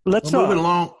 Let's Moving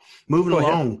along. Go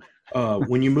ahead.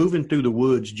 When you're moving through the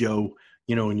woods, Joe,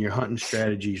 in your hunting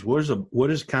strategies,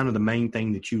 what is kind of the main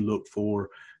thing that you look for,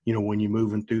 when you're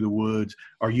moving through the woods?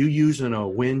 Are you using a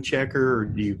wind checker,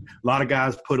 or a lot of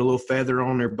guys put a little feather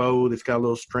on their bow that's got a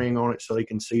little string on it so they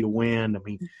can see the wind? I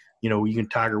mean, you can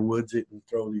Tiger Woods it and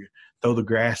throw the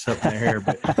grass up in the air.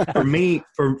 But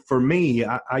for me,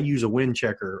 I use a wind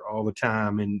checker all the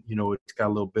time, and it's got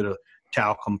a little bit of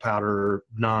talcum powder,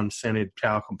 non-scented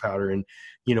talcum powder, and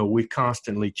we're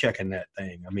constantly checking that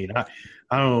thing. I mean,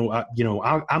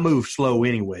 I move slow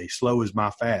anyway. Slow is my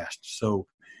fast. So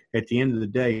at the end of the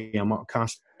day, I'm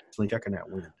constantly checking that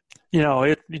wind.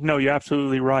 You're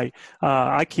absolutely right.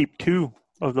 I keep two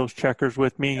of those checkers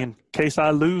with me in case I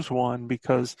lose one,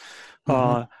 because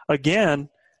again,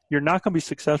 you're not going to be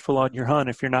successful on your hunt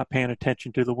if you're not paying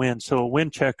attention to the wind. So a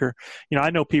wind checker, I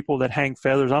know people that hang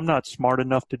feathers. I'm not smart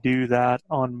enough to do that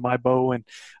on my bow. And,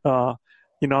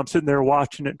 I'm sitting there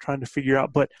watching it, trying to figure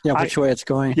out, but which way it's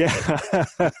going. Yeah.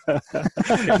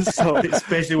 So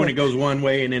especially when it goes one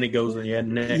way and then it goes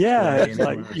next. Yeah. Way, It's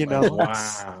like,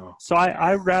 wow. So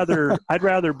I'd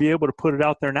rather be able to put it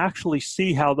out there and actually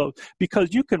see how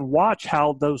because you can watch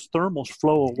how those thermals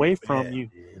flow away from you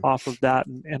off of that.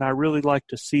 And I really like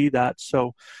to see that.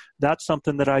 So that's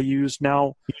something that I use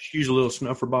now. You just use a little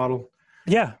snuffer bottle.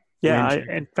 Yeah. Yeah.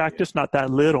 In fact, it's not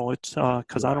that little. It's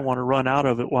because I don't want to run out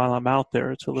of it while I'm out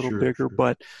there. It's a little bigger,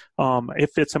 but it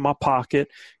fits in my pocket.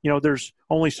 There's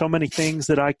only so many things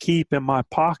that I keep in my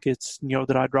pockets,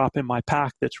 that I drop in my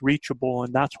pack that's reachable,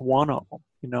 and that's one of them.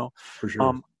 For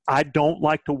sure. I don't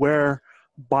like to wear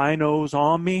binos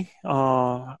on me,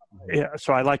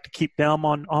 so I like to keep them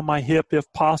on my hip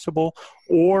if possible,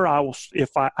 or I will,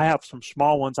 if I have some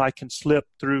small ones, I can slip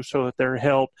through so that they're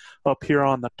held up here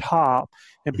on the top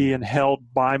and being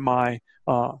held by my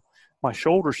my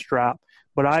shoulder strap.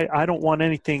 But I don't want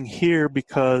anything here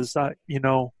because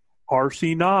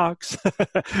RC Knox,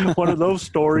 one of those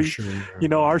stories. Sure.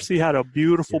 RC had a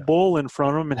beautiful bull in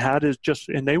front of him and had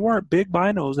and they weren't big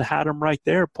binos. It had them right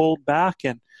there, pulled back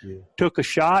and took a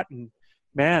shot, and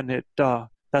man, that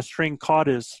string caught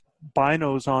his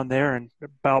binos on there and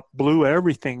about blew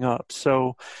everything up.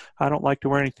 So I don't like to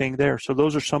wear anything there. So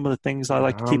those are some of the things I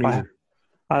like to keep.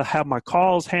 I have my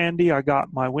calls handy. I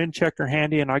got my wind checker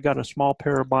handy, and I got a small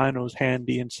pair of binos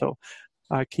handy, and so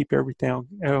I keep everything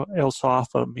else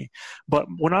off of me. But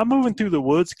when I'm moving through the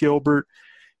woods, Gilbert,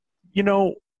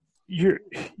 you're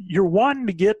wanting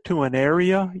to get to an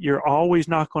area. You're always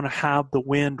not going to have the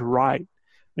wind right,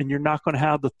 and you're not going to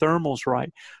have the thermals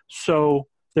right. So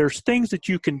there's things that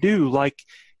you can do, like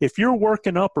if you're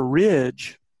working up a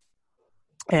ridge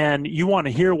and you want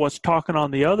to hear what's talking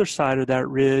on the other side of that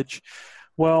ridge,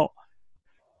 well,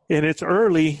 and it's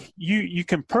early, you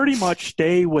can pretty much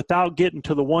stay without getting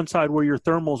to the one side where your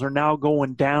thermals are now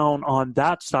going down on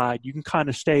that side. You can kind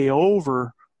of stay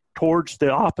over towards the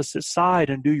opposite side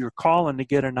and do your calling to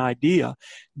get an idea.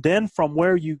 Then from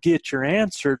where you get your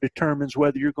answer determines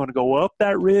whether you're going to go up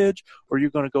that ridge or you're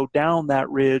going to go down that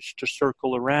ridge to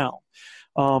circle around.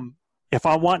 If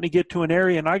I want to get to an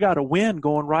area and I got a wind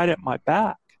going right at my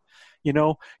back,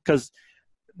 because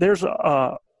there's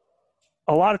a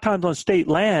lot of times on state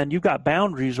land, you've got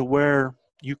boundaries of where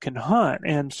you can hunt.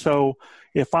 And so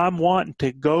if I'm wanting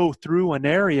to go through an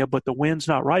area, but the wind's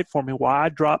not right for me, well, I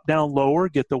drop down lower,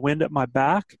 get the wind at my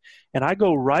back, and I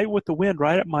go right with the wind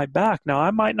right at my back. Now,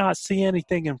 I might not see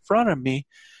anything in front of me,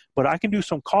 but I can do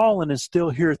some calling and still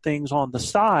hear things on the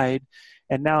side.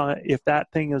 And now if that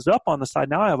thing is up on the side,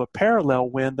 now I have a parallel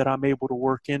wind that I'm able to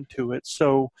work into it.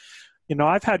 So,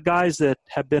 I've had guys that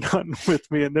have been hunting with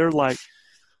me and they're like,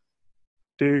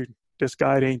 dude, this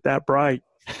guy ain't that bright.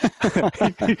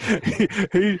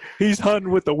 he's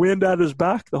hunting with the wind at his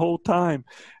back the whole time.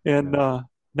 And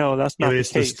no, that's not the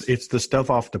case. It's the stuff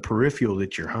off the peripheral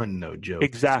that you're hunting, though, Joe.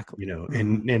 Exactly.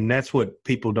 And that's what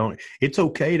people don't. It's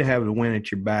okay to have the wind at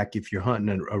your back if you're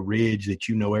hunting a ridge that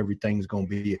everything's going to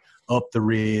be up the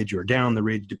ridge or down the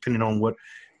ridge, depending on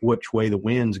which way the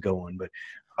wind's going. But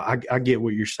I get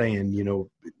what you're saying.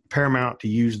 Paramount to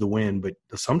use the wind, but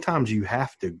sometimes you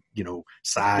have to,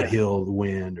 side hill the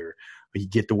wind, or you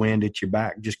get the wind at your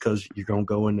back just because you're going to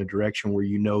go in the direction where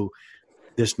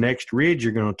this next ridge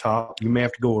you're going to top, you may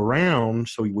have to go around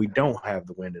so we don't have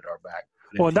the wind at our back.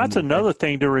 Well, that's another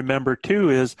thing to remember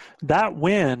too, is that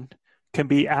wind can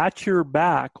be at your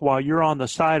back while you're on the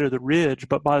side of the ridge,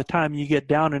 but by the time you get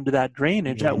down into that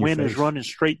drainage, that wind is running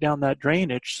straight down that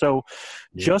drainage. So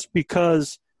just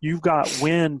because you've got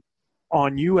wind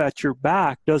on you at your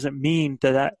back doesn't mean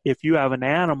that if you have an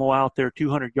animal out there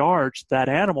 200 yards, that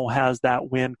animal has that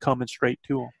wind coming straight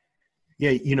to them.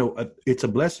 Yeah, it's a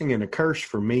blessing and a curse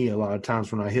for me a lot of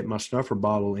times when I hit my snuffer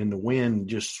bottle and the wind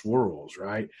just swirls,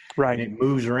 right? Right. And it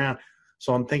moves around.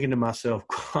 So I'm thinking to myself,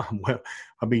 well,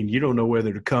 you don't know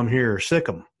whether to come here or sick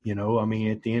them.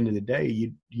 At the end of the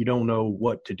day, you don't know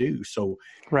what to do. So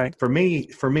right. For me,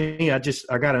 I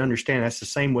got to understand that's the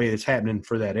same way it's happening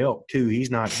for that elk too.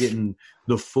 He's not getting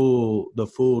the full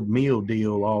meal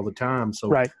deal all the time. So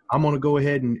right. I'm going to go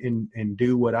ahead and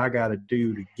do what I got to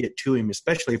do to get to him,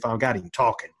 especially if I've got him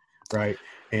talking, right?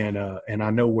 And I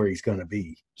know where he's going to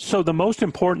be. So the most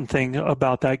important thing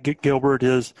about that, Gilbert,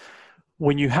 is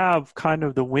when you have kind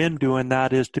of the wind doing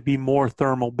that, is to be more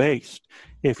thermal based.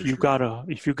 If you've got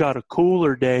a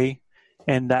cooler day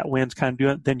and that wind's kind of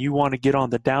doing it, then you want to get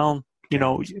on the down,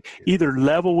 either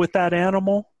level with that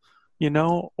animal,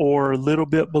 or a little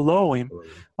bit below him.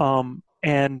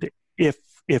 And if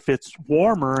it's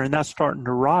warmer and that's starting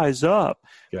to rise up,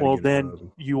 well,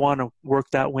 then you want to work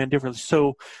that wind differently.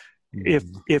 So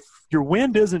if your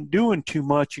wind isn't doing too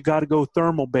much, you got to go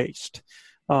thermal based,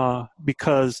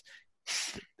 because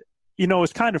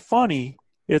it's kind of funny.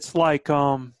 It's like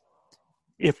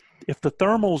if the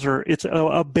thermals it's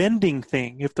a bending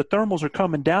thing. If the thermals are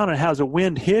coming down and has a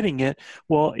wind hitting it,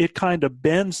 well, it kind of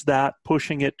bends that,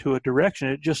 pushing it to a direction.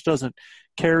 It just doesn't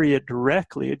carry it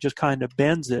directly. It just kind of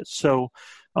bends it. So,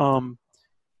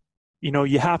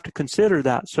 you have to consider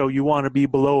that. So you want to be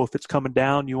below if it's coming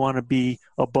down. You want to be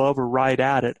above or right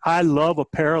at it. I love a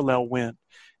parallel wind.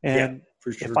 And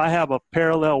for sure. If I have a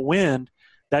parallel wind,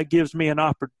 that gives me an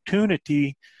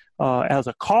opportunity as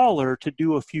a caller to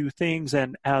do a few things,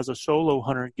 and as a solo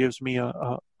hunter, it gives me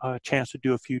a chance to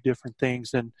do a few different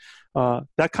things. And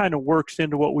that kind of works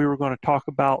into what we were going to talk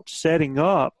about, setting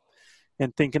up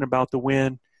and thinking about the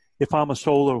wind if I'm a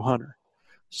solo hunter.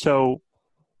 So,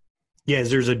 yes,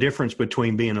 there's a difference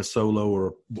between being a solo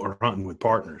or hunting with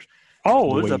partners.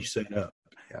 Oh, the way you set up.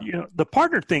 Yeah. The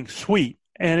partner thing's sweet,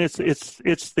 and it's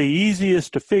the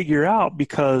easiest to figure out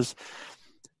because,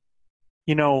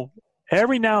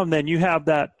 every now and then you have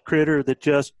that critter that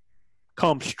just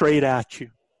comes straight at you,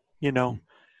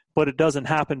 but it doesn't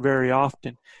happen very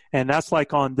often. And that's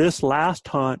like on this last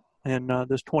hunt and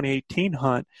this 2018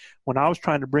 hunt, when I was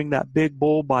trying to bring that big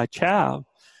bull by chav,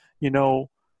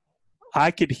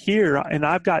 I could hear, and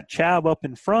I've got chav up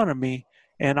in front of me,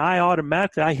 and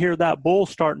I hear that bull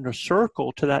starting to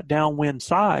circle to that downwind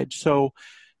side. So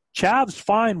chav's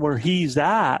fine where he's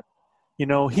at.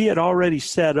 He had already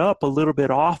set up a little bit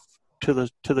off to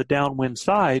the downwind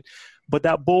side, but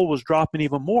that bull was dropping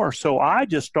even more. So I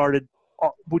just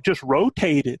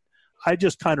rotated. I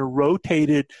just kind of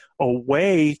rotated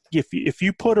away. If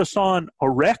you put us on a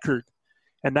record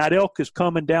and that elk is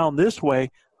coming down this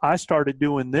way, I started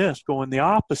doing this, going the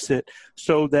opposite,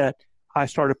 so that I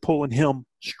started pulling him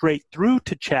straight through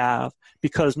to chav,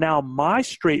 because now my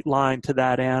straight line to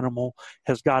that animal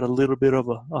has got a little bit of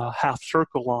a half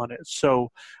circle on it.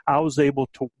 So I was able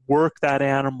to work that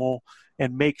animal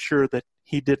and make sure that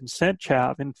he didn't scent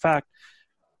chav. In fact,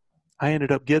 I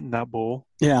ended up getting that bull.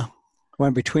 Yeah,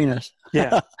 went between us.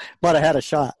 Yeah. But I had a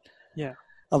shot. Yeah.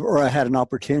 Or I had an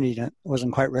opportunity and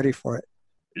wasn't quite ready for it.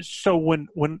 So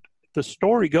when the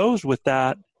story goes with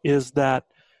that is that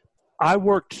I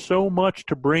worked so much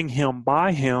to bring him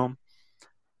by him,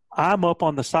 I'm up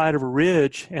on the side of a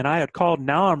ridge, and I had called,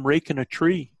 now I'm raking a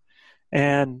tree.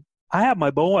 And I have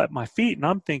my bow at my feet, and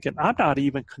I'm thinking, I'm not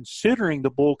even considering the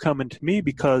bull coming to me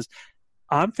because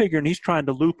I'm figuring he's trying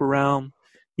to loop around,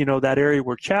 that area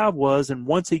where Chav was. And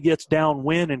once he gets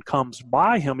downwind and comes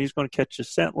by him, he's going to catch the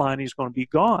scent line. He's going to be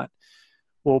gone.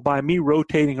 Well, by me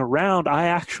rotating around, I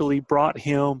actually brought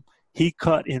him, he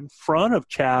cut in front of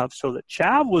Chav so that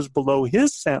Chav was below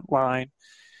his scent line,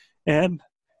 and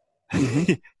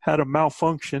he had a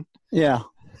malfunction. Yeah.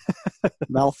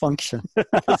 Malfunction.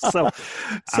 so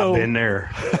I've been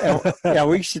there. Yeah,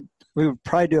 we would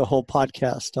probably do a whole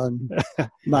podcast on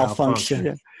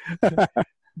malfunction.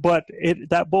 But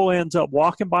that bull ends up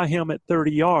walking by him at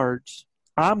 30 yards.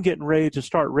 I'm getting ready to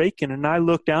start raking, and I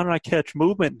look down and I catch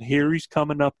movement, and here he's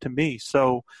coming up to me.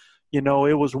 So, it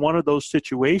was one of those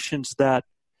situations that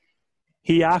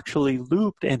he actually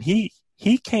looped, and he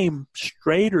came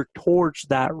straighter towards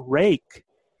that rake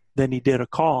than he did a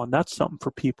call, and that's something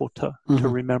for people to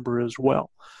remember as well.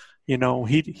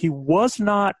 He was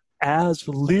not as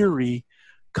leery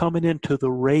coming into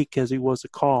the rake as he was a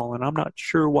call, and I'm not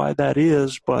sure why that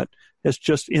is, but it's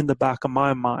just in the back of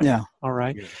my mind. Yeah. All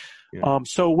right. Yeah.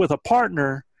 So with a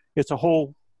partner, it's a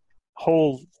whole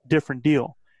different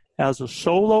deal. As a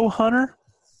solo hunter,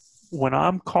 when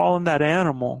I'm calling that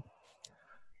animal,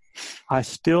 I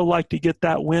still like to get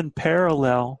that wind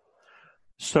parallel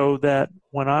so that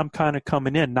when I'm kind of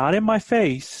coming in, not in my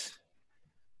face,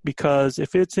 because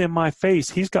if it's in my face,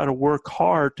 he's got to work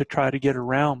hard to try to get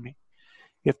around me.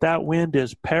 If that wind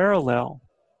is parallel,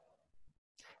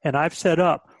 and I've set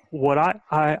up what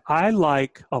I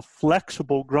like a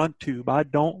flexible grunt tube. I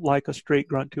don't like a straight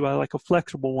grunt tube. I like a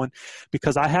flexible one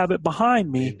because I have it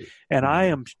behind me, and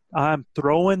I'm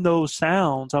throwing those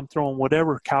sounds. I'm throwing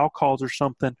whatever cow calls or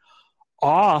something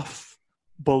off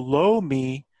below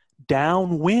me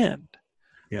downwind.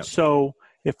 Yep. So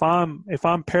if I'm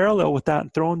parallel with that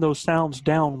and throwing those sounds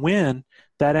downwind,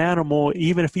 that animal,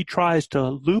 even if he tries to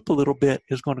loop a little bit,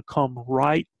 is going to come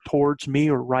right towards me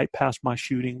or right past my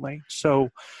shooting lane. So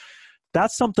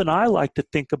that's something I like to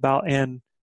think about and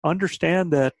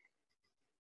understand that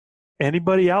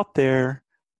anybody out there,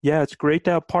 yeah, it's great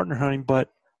to have partner hunting, but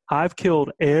I've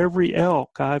killed every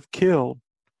elk I've killed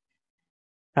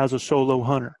as a solo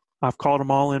hunter. I've called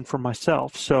them all in for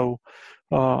myself. So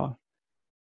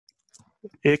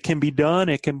it can be done.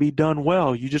 It can be done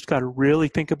well. You just got to really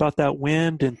think about that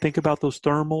wind and think about those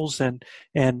thermals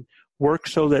and work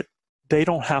so that they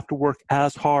don't have to work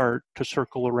as hard to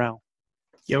circle around.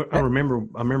 Yeah, I remember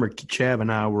Chav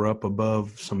and I were up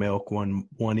above some elk one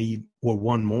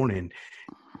morning,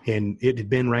 and it had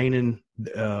been raining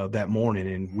that morning,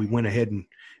 and we went ahead and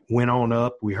went on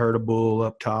up. We heard a bull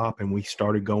up top, and we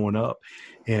started going up.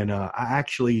 And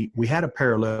we had a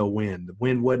parallel wind. The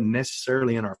wind wasn't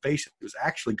necessarily in our face. It was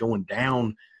actually going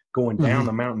down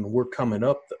the mountain. We're coming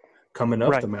up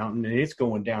right. the mountain, and it's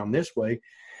going down this way.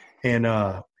 And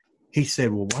he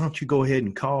said, well, why don't you go ahead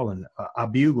and call? And I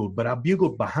bugled, but I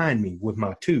bugled behind me with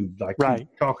my tube, like you were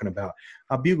talking about.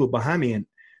 I bugled behind me, and,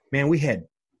 man, we had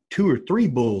 2 or 3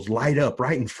 bulls light up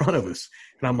right in front of us.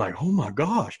 And I'm like, oh, my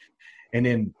gosh. And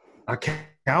then I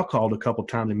cow called a couple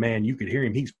times, and, man, you could hear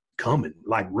him. He's coming,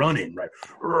 like running, right,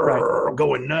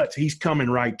 going nuts. He's coming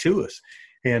right to us.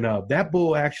 And that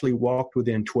bull actually walked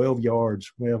within 12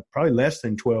 yards, well, probably less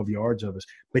than 12 yards of us.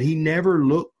 But he never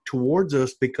looked towards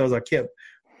us because I kept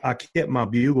my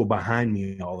bugle behind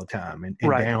me all the time and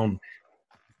right.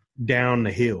 down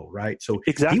the hill, right? So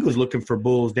exactly. He was looking for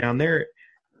bulls down there.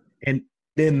 And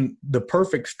then the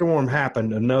perfect storm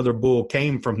happened. Another bull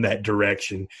came from that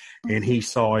direction, and he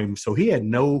saw him. So he had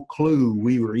no clue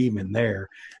we were even there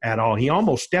at all. He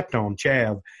almost stepped on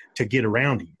Chav to get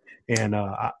around him. And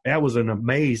that was an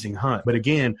amazing hunt. But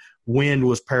again, wind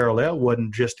was parallel,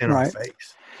 wasn't just in our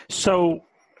face. So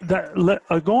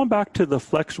going back to the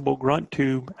flexible grunt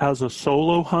tube as a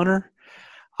solo hunter,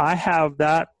 I have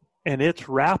that, and it's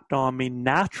wrapped on me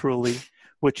naturally,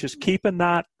 which is keeping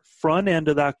that front end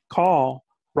of that call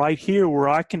right here where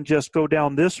I can just go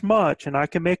down this much and I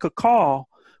can make a call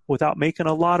without making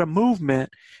a lot of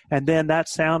movement, and then that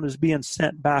sound is being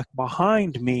sent back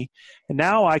behind me. And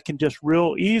now I can just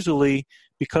real easily,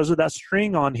 because of that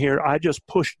string on here, I just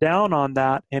push down on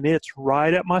that and it's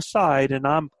right at my side and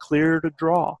I'm clear to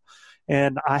draw.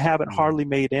 And I haven't hardly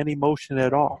made any motion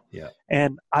at all. Yeah.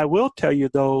 And I will tell you,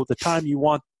 though,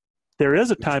 there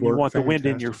is a time you want the wind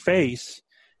in your face.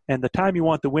 And the time you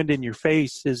want the wind in your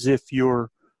face is if you're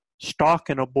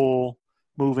stalking a bull,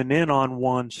 moving in on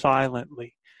one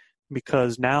silently,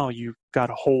 because now you've got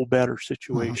a whole better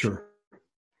situation. Sure.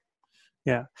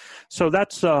 Yeah. So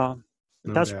that's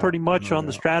that's pretty much on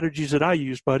the strategies that I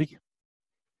use, buddy.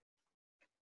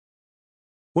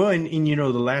 Well, and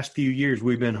the last few years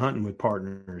we've been hunting with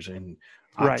partners, and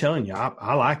I'm telling you,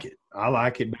 I like it. I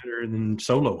like it better than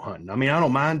solo hunting. I mean, I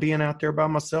don't mind being out there by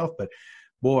myself, but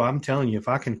boy, I'm telling you, if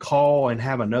I can call and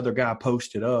have another guy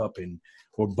post it up,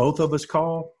 or both of us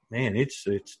call, man, it's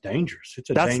dangerous. It's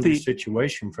a dangerous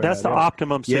situation for that's the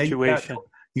optimum situation.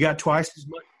 You got twice as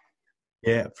much.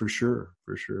 Yeah, for sure.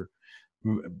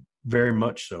 Very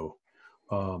much so.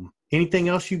 Anything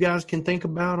else you guys can think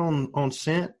about on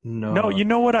scent? No, you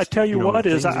know what? I tell you what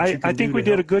is I think we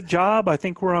did a good job. I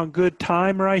think we're on good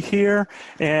time right here.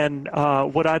 And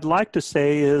what I'd like to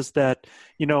say is that,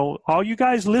 all you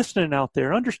guys listening out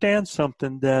there, understand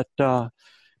something that,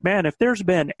 man, if there's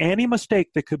been any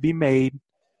mistake that could be made,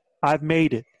 I've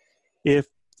made it.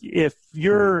 If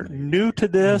you're new to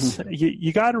this,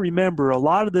 you got to remember a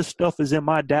lot of this stuff is in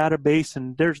my database,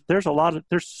 and there's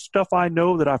stuff I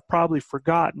know that I've probably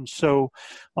forgotten. So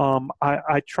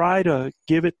I try to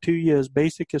give it to you as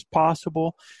basic as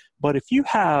possible. But if you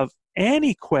have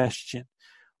any question,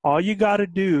 all you got to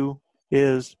do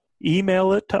is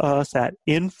email it to us at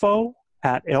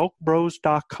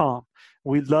info@elkbros.com.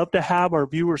 We'd love to have our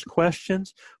viewers'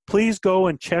 questions. Please go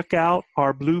and check out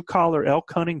our Blue Collar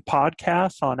Elk Hunting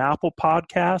podcast on Apple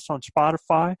Podcasts, on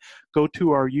Spotify. Go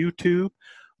to our YouTube.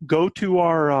 Go to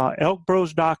our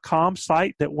elkbros.com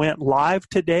site that went live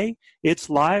today. It's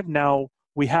live. Now,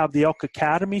 we have the Elk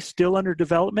Academy still under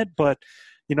development, but,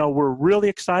 we're really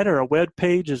excited. Our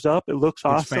webpage is up. It looks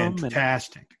awesome. It's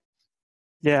fantastic.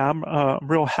 Yeah, I'm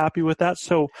real happy with that.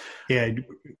 So, yeah,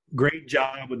 great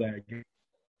job with that.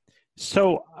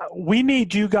 So we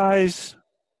need you guys,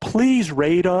 please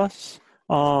rate us.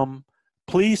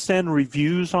 Please send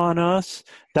reviews on us.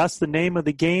 That's the name of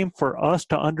the game for us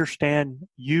to understand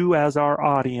you as our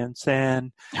audience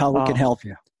and how we can help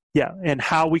you. Yeah, and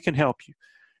how we can help you.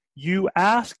 You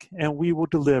ask and we will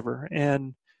deliver.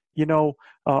 And,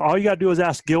 all you got to do is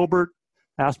ask Gilbert,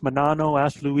 ask Manano,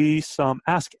 ask Luis,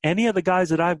 ask any of the guys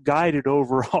that I've guided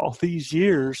over all these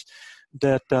years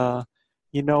that,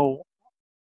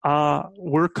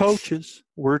 we're coaches,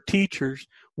 we're teachers.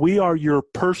 We are your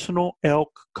personal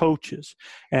elk coaches.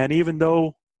 And even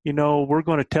though, we're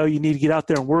going to tell you need to get out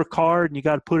there and work hard and you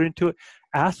got to put into it,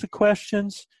 ask the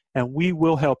questions and we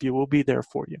will help you. We'll be there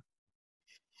for you.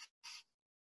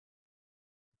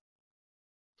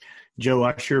 Joe,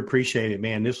 I sure appreciate it,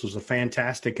 man. This was a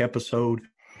fantastic episode.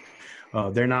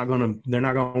 They're not gonna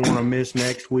want to miss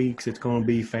next week's. It's going to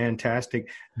be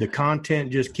fantastic. The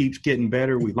content just keeps getting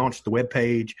better. We launched the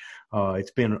webpage.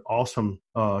 It's been awesome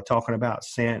talking about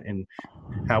scent and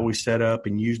how we set up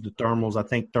and use the thermals. I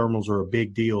think thermals are a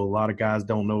big deal. A lot of guys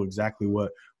don't know exactly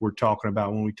what we're talking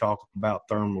about when we talk about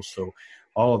thermals. So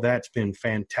all of that's been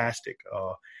fantastic.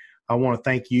 I want to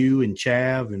thank you and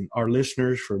Chav and our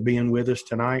listeners for being with us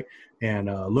tonight, and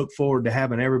look forward to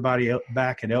having everybody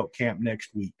back at Elk Camp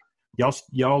next week.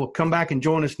 Y'all come back and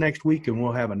join us next week, and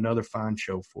we'll have another fine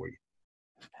show for you.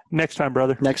 Next time,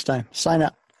 brother. Next time. Sign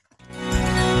up.